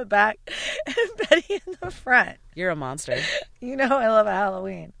 Joan in the back and Betty in the front. You're a monster. You know I love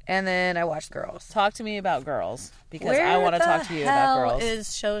Halloween. And then I watched Girls. Talk to me about Girls, because I want to talk to you about Girls. Where the hell is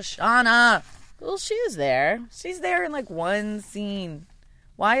Shoshana? Well, she is there. She's there in like one scene.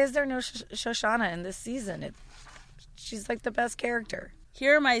 Why is there no Shoshana in this season? She's like the best character.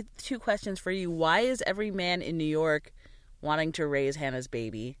 Here are my two questions for you. Why is every man in New York wanting to raise Hannah's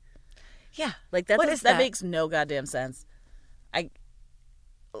baby? Yeah. Like, that makes no goddamn sense.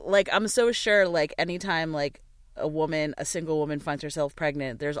 I'm so sure, like, anytime, like, a single woman finds herself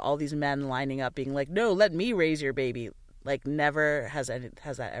pregnant, there's all these men lining up being like, no, let me raise your baby. Like, never has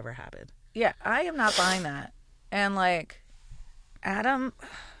that ever happened. Yeah, I am not buying that. And, like, Adam,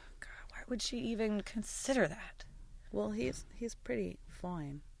 God, why would she even consider that? Well, he's pretty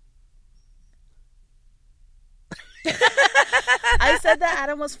fine. I said that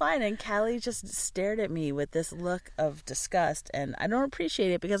Adam was fine, and Callie just stared at me with this look of disgust, and I don't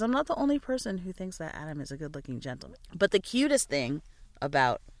appreciate it because I'm not the only person who thinks that Adam is a good-looking gentleman. But the cutest thing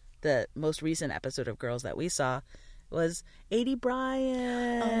about the most recent episode of Girls that we saw was Aidy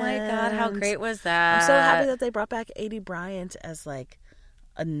Bryant. Oh my God, how great was that? I'm so happy that they brought back Aidy Bryant as like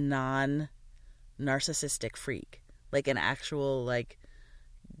a non-narcissistic freak, like an actual like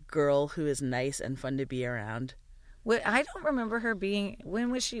girl who is nice and fun to be around. I don't remember her being.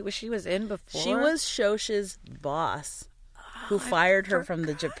 When was she? She was in before. She was Shosh's boss, who fired her from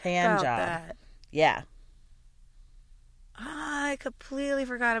the Japan job. That. Yeah. I completely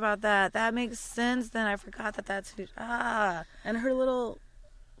forgot about that. That makes sense. Then I forgot that's who. And her little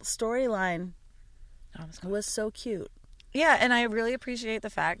storyline was so cute. Yeah, and I really appreciate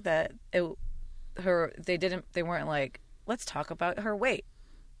the fact that they weren't like, let's talk about her weight.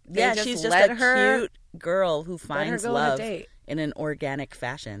 She's just a cute girl who finds love in an organic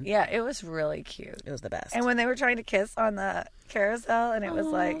fashion. Yeah, it was really cute. It was the best. And when they were trying to kiss on the carousel and it was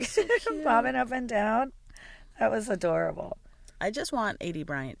like so bobbing up and down, that was adorable. I just want Aidy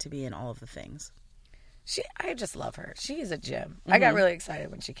Bryant to be in all of the things. I just love her. She is a gem. Mm-hmm. I got really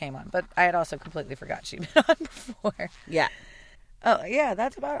excited when she came on, but I had also completely forgot she'd been on before. Yeah. Oh, yeah,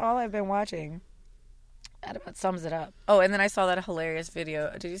 that's about all I've been watching. That about sums it up. Oh, and then I saw that hilarious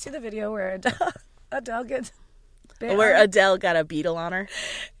video. Did you see the video where Adele gets bit where on? Adele got a beetle on her?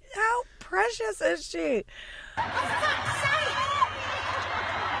 How precious is she?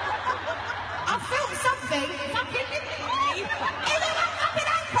 I felt something fucking in me.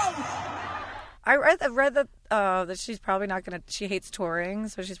 I read that she's probably not gonna. She hates touring,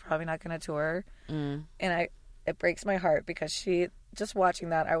 so she's probably not gonna tour. And it breaks my heart because just watching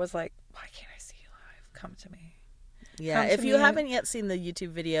that, I was like, why can't I see you live? Come to me. Yeah, if you haven't yet seen the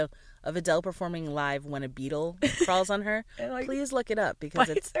YouTube video of Adele performing live when a beetle crawls on her, please look it up because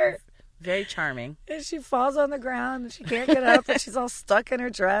it's very charming. And she falls on the ground and she can't get up and she's all stuck in her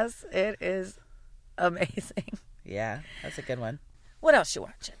dress. It is amazing. Yeah, that's a good one. What else you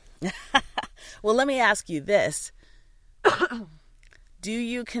watching? Well, let me ask you this. Do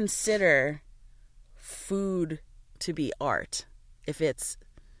you consider food to be art if it's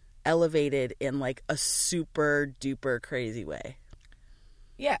elevated in like a super duper crazy way.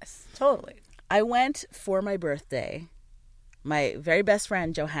 Yes, totally. I went for my birthday. My very best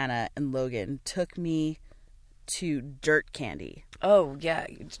friend Johanna and Logan took me to Dirt Candy. Oh yeah,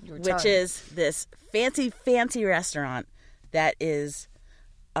 you were which is this fancy restaurant that is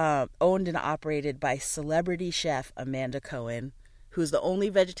owned and operated by celebrity chef Amanda Cohen, who's the only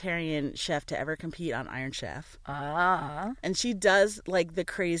vegetarian chef to ever compete on Iron Chef. And she does like the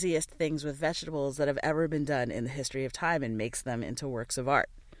craziest things with vegetables that have ever been done in the history of time and makes them into works of art.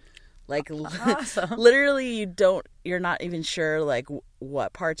 Like awesome. Literally you're not even sure like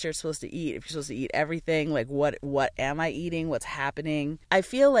what parts you're supposed to eat, if you're supposed to eat everything, like what am I eating, what's happening. I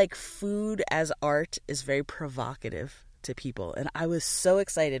feel like food as art is very provocative to people, and I was so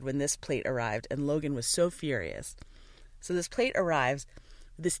excited when this plate arrived, and Logan was so furious. So this plate arrives,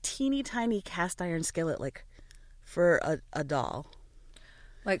 this teeny tiny cast iron skillet, like for a doll.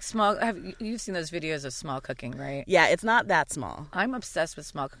 Like you've seen those videos of small cooking, right? Yeah, it's not that small. I'm obsessed with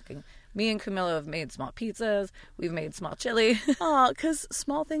small cooking. Me and Camilo have made small pizzas. We've made small chili. Oh, because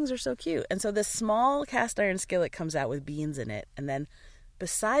small things are so cute. And so this small cast iron skillet comes out with beans in it. And then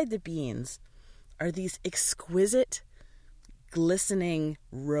beside the beans are these exquisite, glistening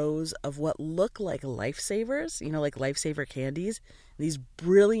rows of what look like lifesavers, you know, like lifesaver candies. These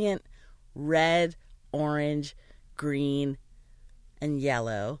brilliant red, orange, green, and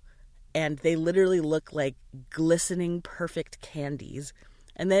yellow. And they literally look like glistening, perfect candies.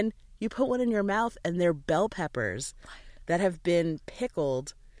 And then you put one in your mouth and they're bell peppers that have been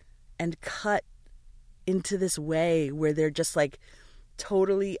pickled and cut into this way where they're just like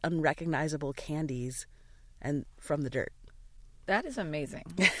totally unrecognizable candies and from the dirt. That is amazing.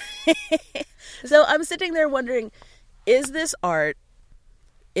 So I'm sitting there wondering, is this art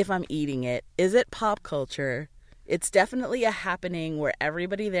if I'm eating it? Is it pop culture? It's definitely a happening where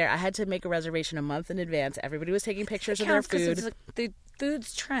everybody there, I had to make a reservation a month in advance. Everybody was taking pictures of their food. It's the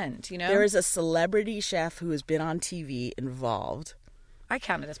food's trend, you know? There is a celebrity chef who has been on TV involved. I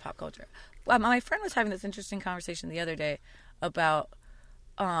count it as pop culture. Well, my friend was having this interesting conversation the other day about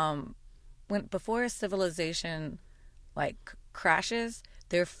when before a civilization like crashes,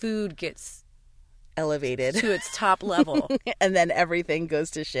 their food gets elevated to its top level. And then everything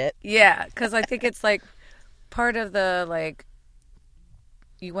goes to shit. Yeah, because I think it's like part of the like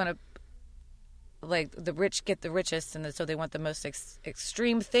you want to like the rich get the richest, and so they want the most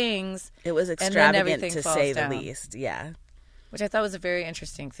extreme things. It was extravagant to say the least. Yeah, which I thought was a very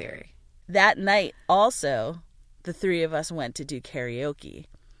interesting theory. That night, also, the three of us went to do karaoke,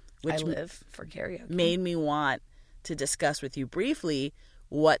 which I live for karaoke. Made me want to discuss with you briefly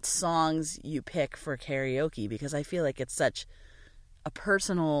what songs you pick for karaoke, because I feel like it's such a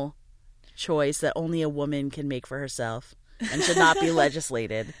personal choice that only a woman can make for herself and should not be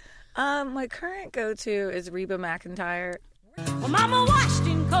legislated. My current go-to is Reba McEntire. Well, Mama washed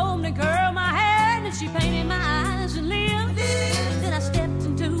and combed and curled my hair, and she painted my eyes and lips. Then I stepped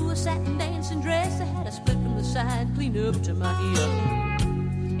into a satin dancing dress that had a split from the side, clean up to my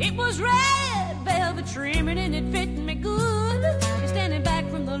hip. It was red velvet trimming and it fit me good. And standing back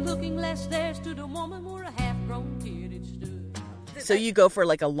from the looking glass, there stood a woman with a half-grown kid. It stood. So you go for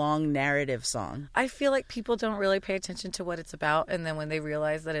like a long narrative song. I feel like people don't really pay attention to what it's about, and then when they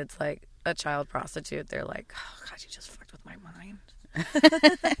realize that it's like a child prostitute, they're like, "Oh God, you just fucked with my mind."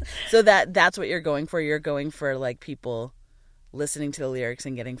 So that's what you're going for. You're going for like people listening to the lyrics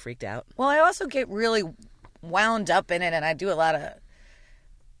and getting freaked out. Well, I also get really wound up in it, and I give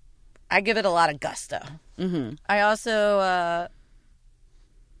it a lot of gusto. Mm-hmm. I also,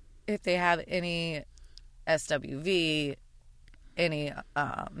 if they have any SWV, any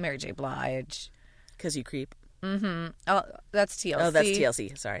Mary J. Blige. Because you creep. Mm-hmm. Oh, that's TLC. Oh, that's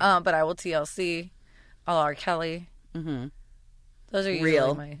TLC. Sorry. But I will TLC. All R. Kelly. Mm-hmm. Those are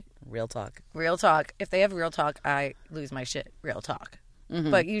usually real talk. Real talk. If they have real talk, I lose my shit. Real talk.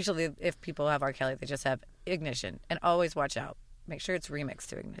 Mm-hmm. But usually if people have R. Kelly, they just have Ignition. And always watch out. Make sure it's remixed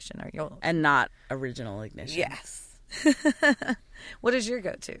to Ignition, or you'll... And not original Ignition. Yes. What is your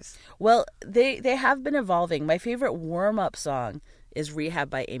go-tos? Well, they have been evolving. My favorite warm-up song is Rehab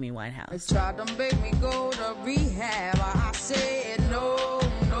by Amy Winehouse. They tried to make me go to rehab. I said no,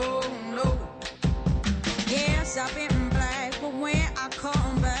 no, no. Yes, I've been black, but when I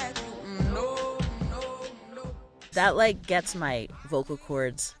come back, no, no, no. That like gets my vocal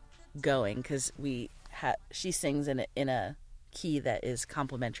cords going because she sings in a key that is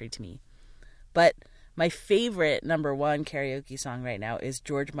complimentary to me. But my favorite number one karaoke song right now is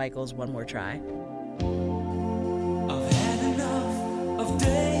George Michael's One More Try. I've had enough of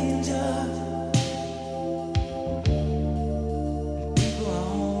danger. People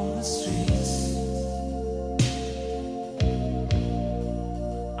are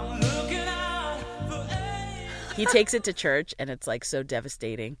He takes it to church, and it's like so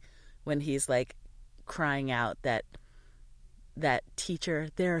devastating when he's like crying out that teacher,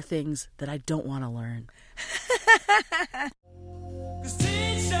 there are things that I don't want to learn.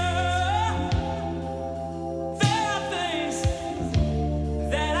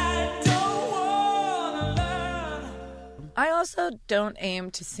 I also don't aim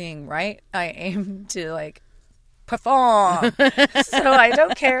to sing, right? I aim to like perform. So I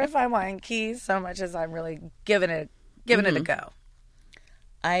don't care if I'm on keys so much as I'm really giving it a go.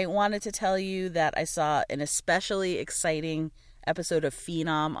 I wanted to tell you that I saw an especially exciting episode of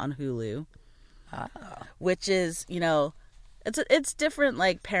Phenom on Hulu, which is, you know, it's different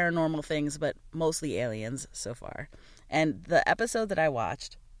like paranormal things, but mostly aliens so far. And the episode that I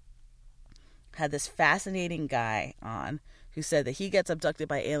watched had this fascinating guy on who said that he gets abducted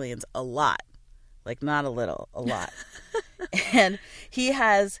by aliens a lot. Like, not a little, a lot. And he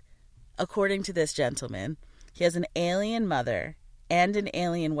has, according to this gentleman, he has an alien mother and an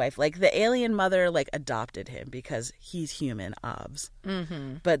alien wife. Like, the alien mother, like, adopted him because he's human, obvs.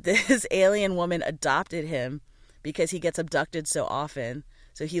 Mm-hmm. But this alien woman adopted him because he gets abducted so often.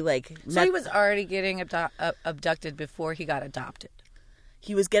 So he, like... So he was already getting abducted before he got adopted.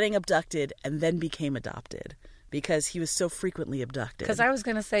 He was getting abducted and then became adopted because he was so frequently abducted. Because I was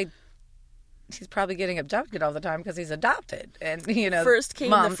going to say... He's probably getting abducted all the time because he's adopted. And, you know, first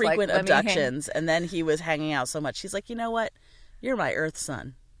came the frequent like, abductions, and then he was hanging out so much. He's like, you know what? You're my Earth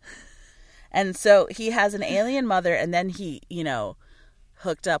son. And so he has an alien mother, and then he, you know,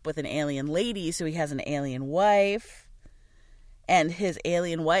 hooked up with an alien lady, so he has an alien wife. And his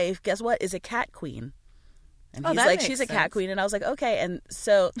alien wife, guess what, is a cat queen. And he's like, she's a cat queen. And I was like, okay. And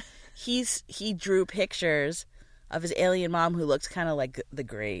so he drew pictures of his alien mom who looked kind of like the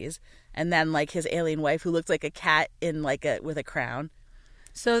Greys. And then, like, his alien wife who looked like a cat in, like, with a crown.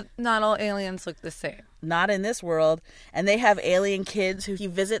 So not all aliens look the same. Not in this world. And they have alien kids who he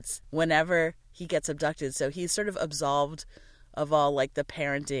visits whenever he gets abducted. So he's sort of absolved of all, like, the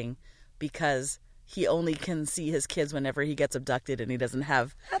parenting because he only can see his kids whenever he gets abducted and he doesn't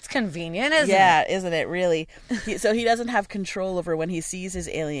have... That's convenient, isn't it? Yeah, isn't it, really? So he doesn't have control over when he sees his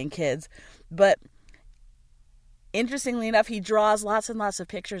alien kids. But... interestingly enough, he draws lots and lots of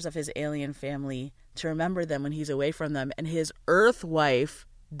pictures of his alien family to remember them when he's away from them, and his Earth wife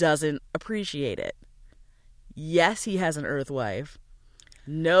doesn't appreciate it. Yes, he has an Earth wife.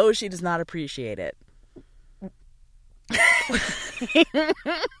 No, she does not appreciate it.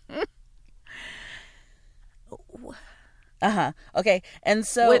 Okay, and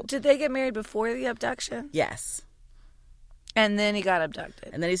so... did they get married before the abduction? Yes. And then he got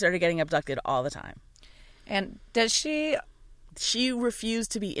abducted. And then he started getting abducted all the time. And does she... She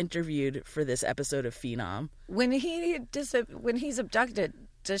refused to be interviewed for this episode of Phenom. When he's abducted,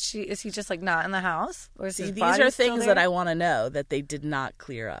 is he just like not in the house? Or is his these body are still things there? that I want to know that they did not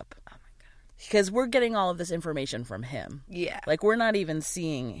clear up. Oh my god! Because we're getting all of this information from him. Yeah. Like, we're not even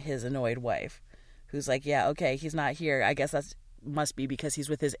seeing his annoyed wife, who's like, yeah, okay, he's not here. I guess that must be because he's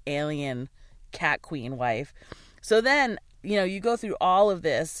with his alien cat queen wife. So then, you know, you go through all of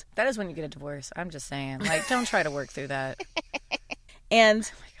this. That is when you get a divorce. I'm just saying. Like, don't try to work through that.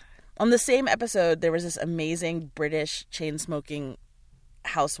 And on the same episode, there was this amazing British chain-smoking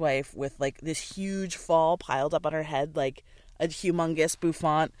housewife with, like, this huge fall piled up on her head, like a humongous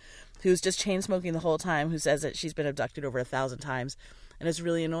bouffant, who's just chain-smoking the whole time, who says that she's been abducted over 1,000 times. And it's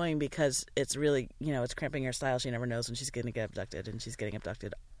really annoying because it's really, you know, it's cramping her style. She never knows when she's going to get abducted, and she's getting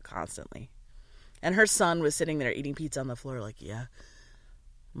abducted constantly. And her son was sitting there eating pizza on the floor like, yeah,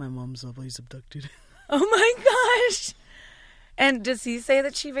 my mom's always abducted. Oh my gosh. And does he say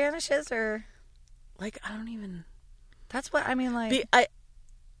that she vanishes or? Like, I don't even. That's what, I mean, like.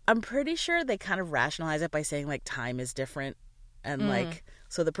 I'm pretty sure they kind of rationalize it by saying, like, time is different. And, like,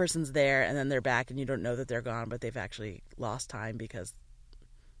 so the person's there and then they're back and you don't know that they're gone, but they've actually lost time because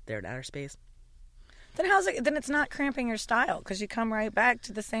they're in outer space. Then then it's not cramping your style because you come right back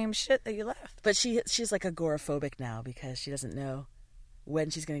to the same shit that you left. But she's like agoraphobic now because she doesn't know when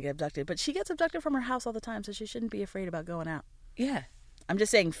she's going to get abducted. But she gets abducted from her house all the time, so she shouldn't be afraid about going out. Yeah. I'm just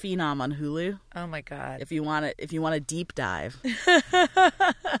saying Phenom on Hulu. Oh my god. If you want a deep dive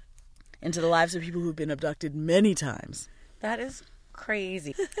into the lives of people who've been abducted many times. That is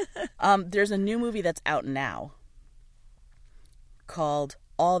crazy. There's a new movie that's out now called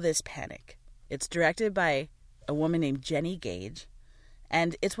All This Panic. It's directed by a woman named Jenny Gage,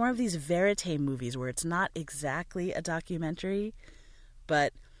 and it's one of these verite movies where it's not exactly a documentary,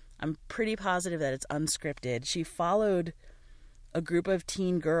 but I'm pretty positive that it's unscripted. She followed a group of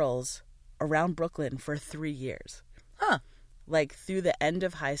teen girls around Brooklyn for 3 years. Huh. like through the end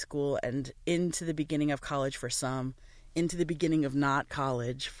of high school and into the beginning of college for some, into the beginning of not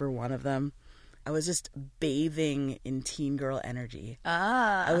college for one of them. I was just bathing in teen girl energy.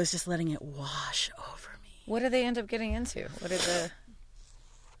 I was just letting it wash over me. What did they end up getting into? What did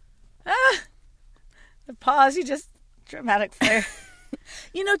the pause, you just dramatic flair.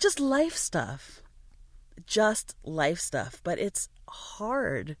 Just life stuff. Just life stuff. But it's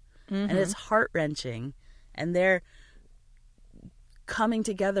hard and it's heart-wrenching. And they're coming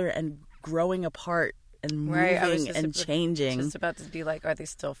together and growing apart and moving and changing. Just about to be like, are they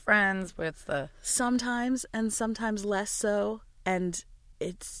still friends? What's the... Sometimes, and sometimes less so. And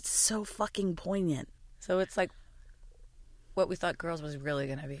it's so fucking poignant. So it's like what we thought Girls was really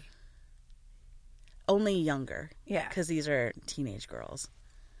going to be. Only younger. Yeah. Because these are teenage girls.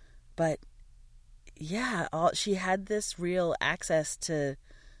 But, yeah, she had this real access to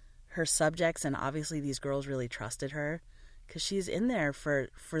her subjects, and obviously these girls really trusted her. Because she's in there for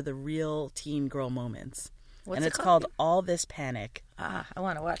the real teen girl moments. What's it's called All This Panic. I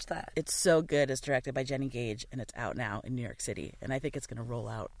want to watch that. It's so good. It's directed by Jenny Gage, and it's out now in New York City. And I think it's going to roll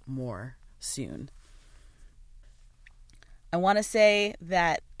out more soon. I want to say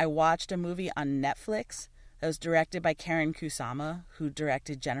that I watched a movie on Netflix that was directed by Karen Kusama, who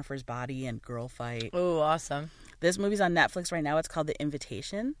directed Jennifer's Body and Girl Fight. Oh, awesome. This movie's on Netflix right now. It's called The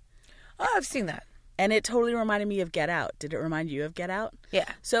Invitation. Oh, I've seen that. And it totally reminded me of Get Out. Did it remind you of Get Out? Yeah.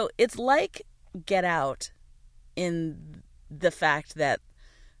 So it's like Get Out in the fact that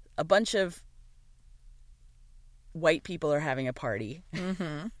a bunch of white people are having a party.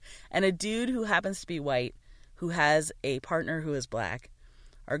 Mm-hmm. And a dude who happens to be white, who has a partner who is black,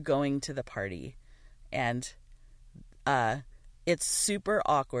 are going to the party. And it's super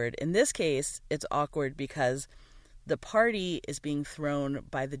awkward. In this case, it's awkward because the party is being thrown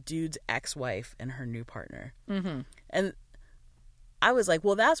by the dude's ex-wife and her new partner. Mm-hmm. And I was like,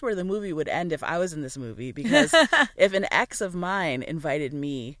 well, that's where the movie would end if I was in this movie. Because if an ex of mine invited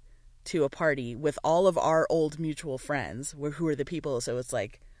me to a party with all of our old mutual friends, who are the people, so it's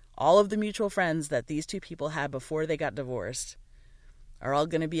like all of the mutual friends that these two people had before they got divorced are all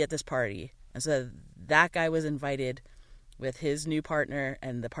going to be at this party. And so that guy was invited with his new partner,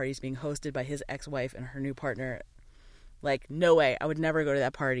 and the party's being hosted by his ex-wife and her new partner. Like, no way. I would never go to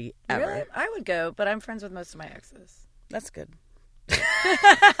that party ever. Really? I would go, but I'm friends with most of my exes. That's good.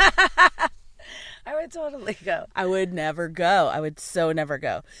 I would totally go. I would never go. I would so never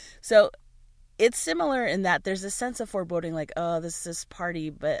go. So it's similar in that there's a sense of foreboding, like, oh, this is this party,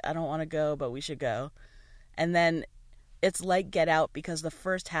 but I don't want to go, but we should go. And then it's like Get Out, because the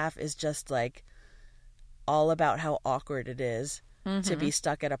first half is just like all about how awkward it is to be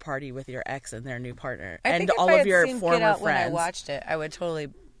stuck at a party with your ex and their new partner. I and think if all I of had your seen former Get Out friends. When I watched it, I would totally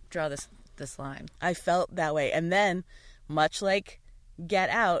draw this line. I felt that way. And then, much like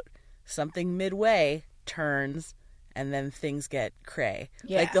Get Out, something midway turns and then things get cray.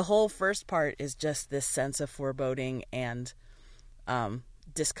 Yeah. Like the whole first part is just this sense of foreboding and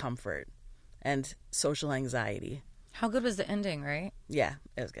discomfort and social anxiety. How good was the ending, right? Yeah,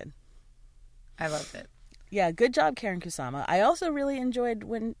 it was good. I loved it. Yeah, good job, Karen Kusama. I also really enjoyed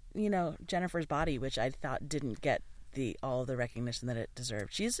Jennifer's Body, which I thought didn't get all the recognition that it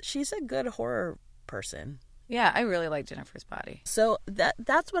deserved. She's a good horror person. Yeah, I really like Jennifer's Body. So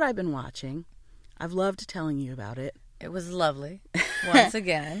that's what I've been watching. I've loved telling you about it. It was lovely, once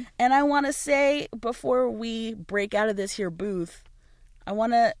again. And I want to say, before we break out of this here booth, I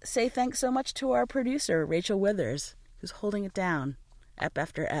want to say thanks so much to our producer, Rachel Withers, who's holding it down. Ep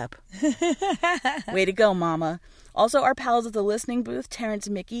after ep. Way to go, mama. Also, our pals at the listening booth, Terrence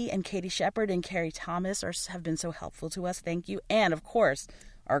Mickey and Katie Shepard and Carrie Thomas, have been so helpful to us. Thank you. And, of course,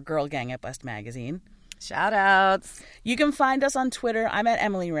 our girl gang at Bust Magazine. Shout outs. You can find us on Twitter. I'm at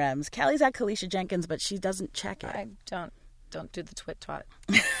Emily Rems. Callie's at Kalisha Jenkins, but she doesn't check it. I don't do the twit-twat.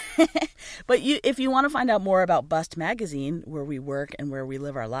 But if you want to find out more about Bust Magazine, where we work and where we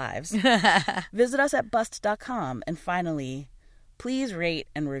live our lives, visit us at bust.com. And finally, please rate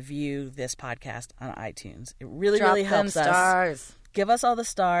and review this podcast on iTunes. It really helps us. Stars. Give us all the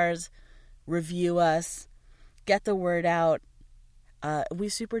stars. Review us. Get the word out. We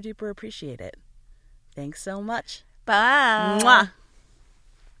super duper appreciate it. Thanks so much. Bye. Mwah.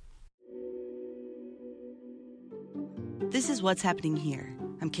 This is What's Happening Here.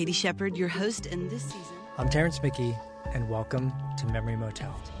 I'm Katie Shepard, your host, and this season... I'm Terrence Mickey, and welcome to Memory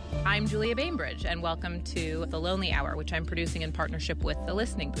Motel. I'm Julia Bainbridge, and welcome to The Lonely Hour, which I'm producing in partnership with The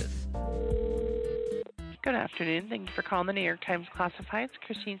Listening Booth. Good afternoon. Thank you for calling the New York Times Classifieds.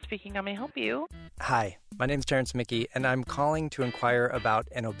 Christine speaking. How may I help you? Hi, my name's Terrence Mickey, and I'm calling to inquire about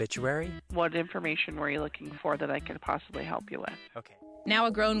an obituary. What information were you looking for that I could possibly help you with? Okay. Now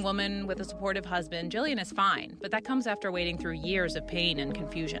a grown woman with a supportive husband, Jillian is fine, but that comes after wading through years of pain and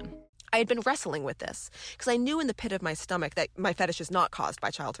confusion. I had been wrestling with this because I knew in the pit of my stomach that my fetish is not caused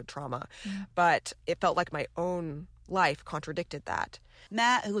by childhood trauma, but it felt like my own life contradicted that.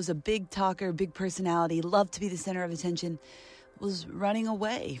 Matt, who was a big talker, big personality, loved to be the center of attention, was running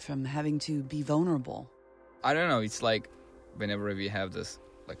away from having to be vulnerable. I don't know. It's like whenever we have this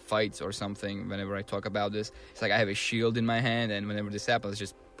like fights or something, whenever I talk about this, it's like I have a shield in my hand, and whenever this happens, I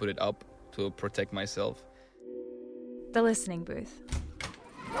just put it up to protect myself. The Listening Booth.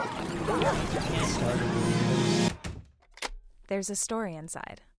 There's a story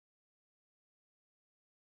inside.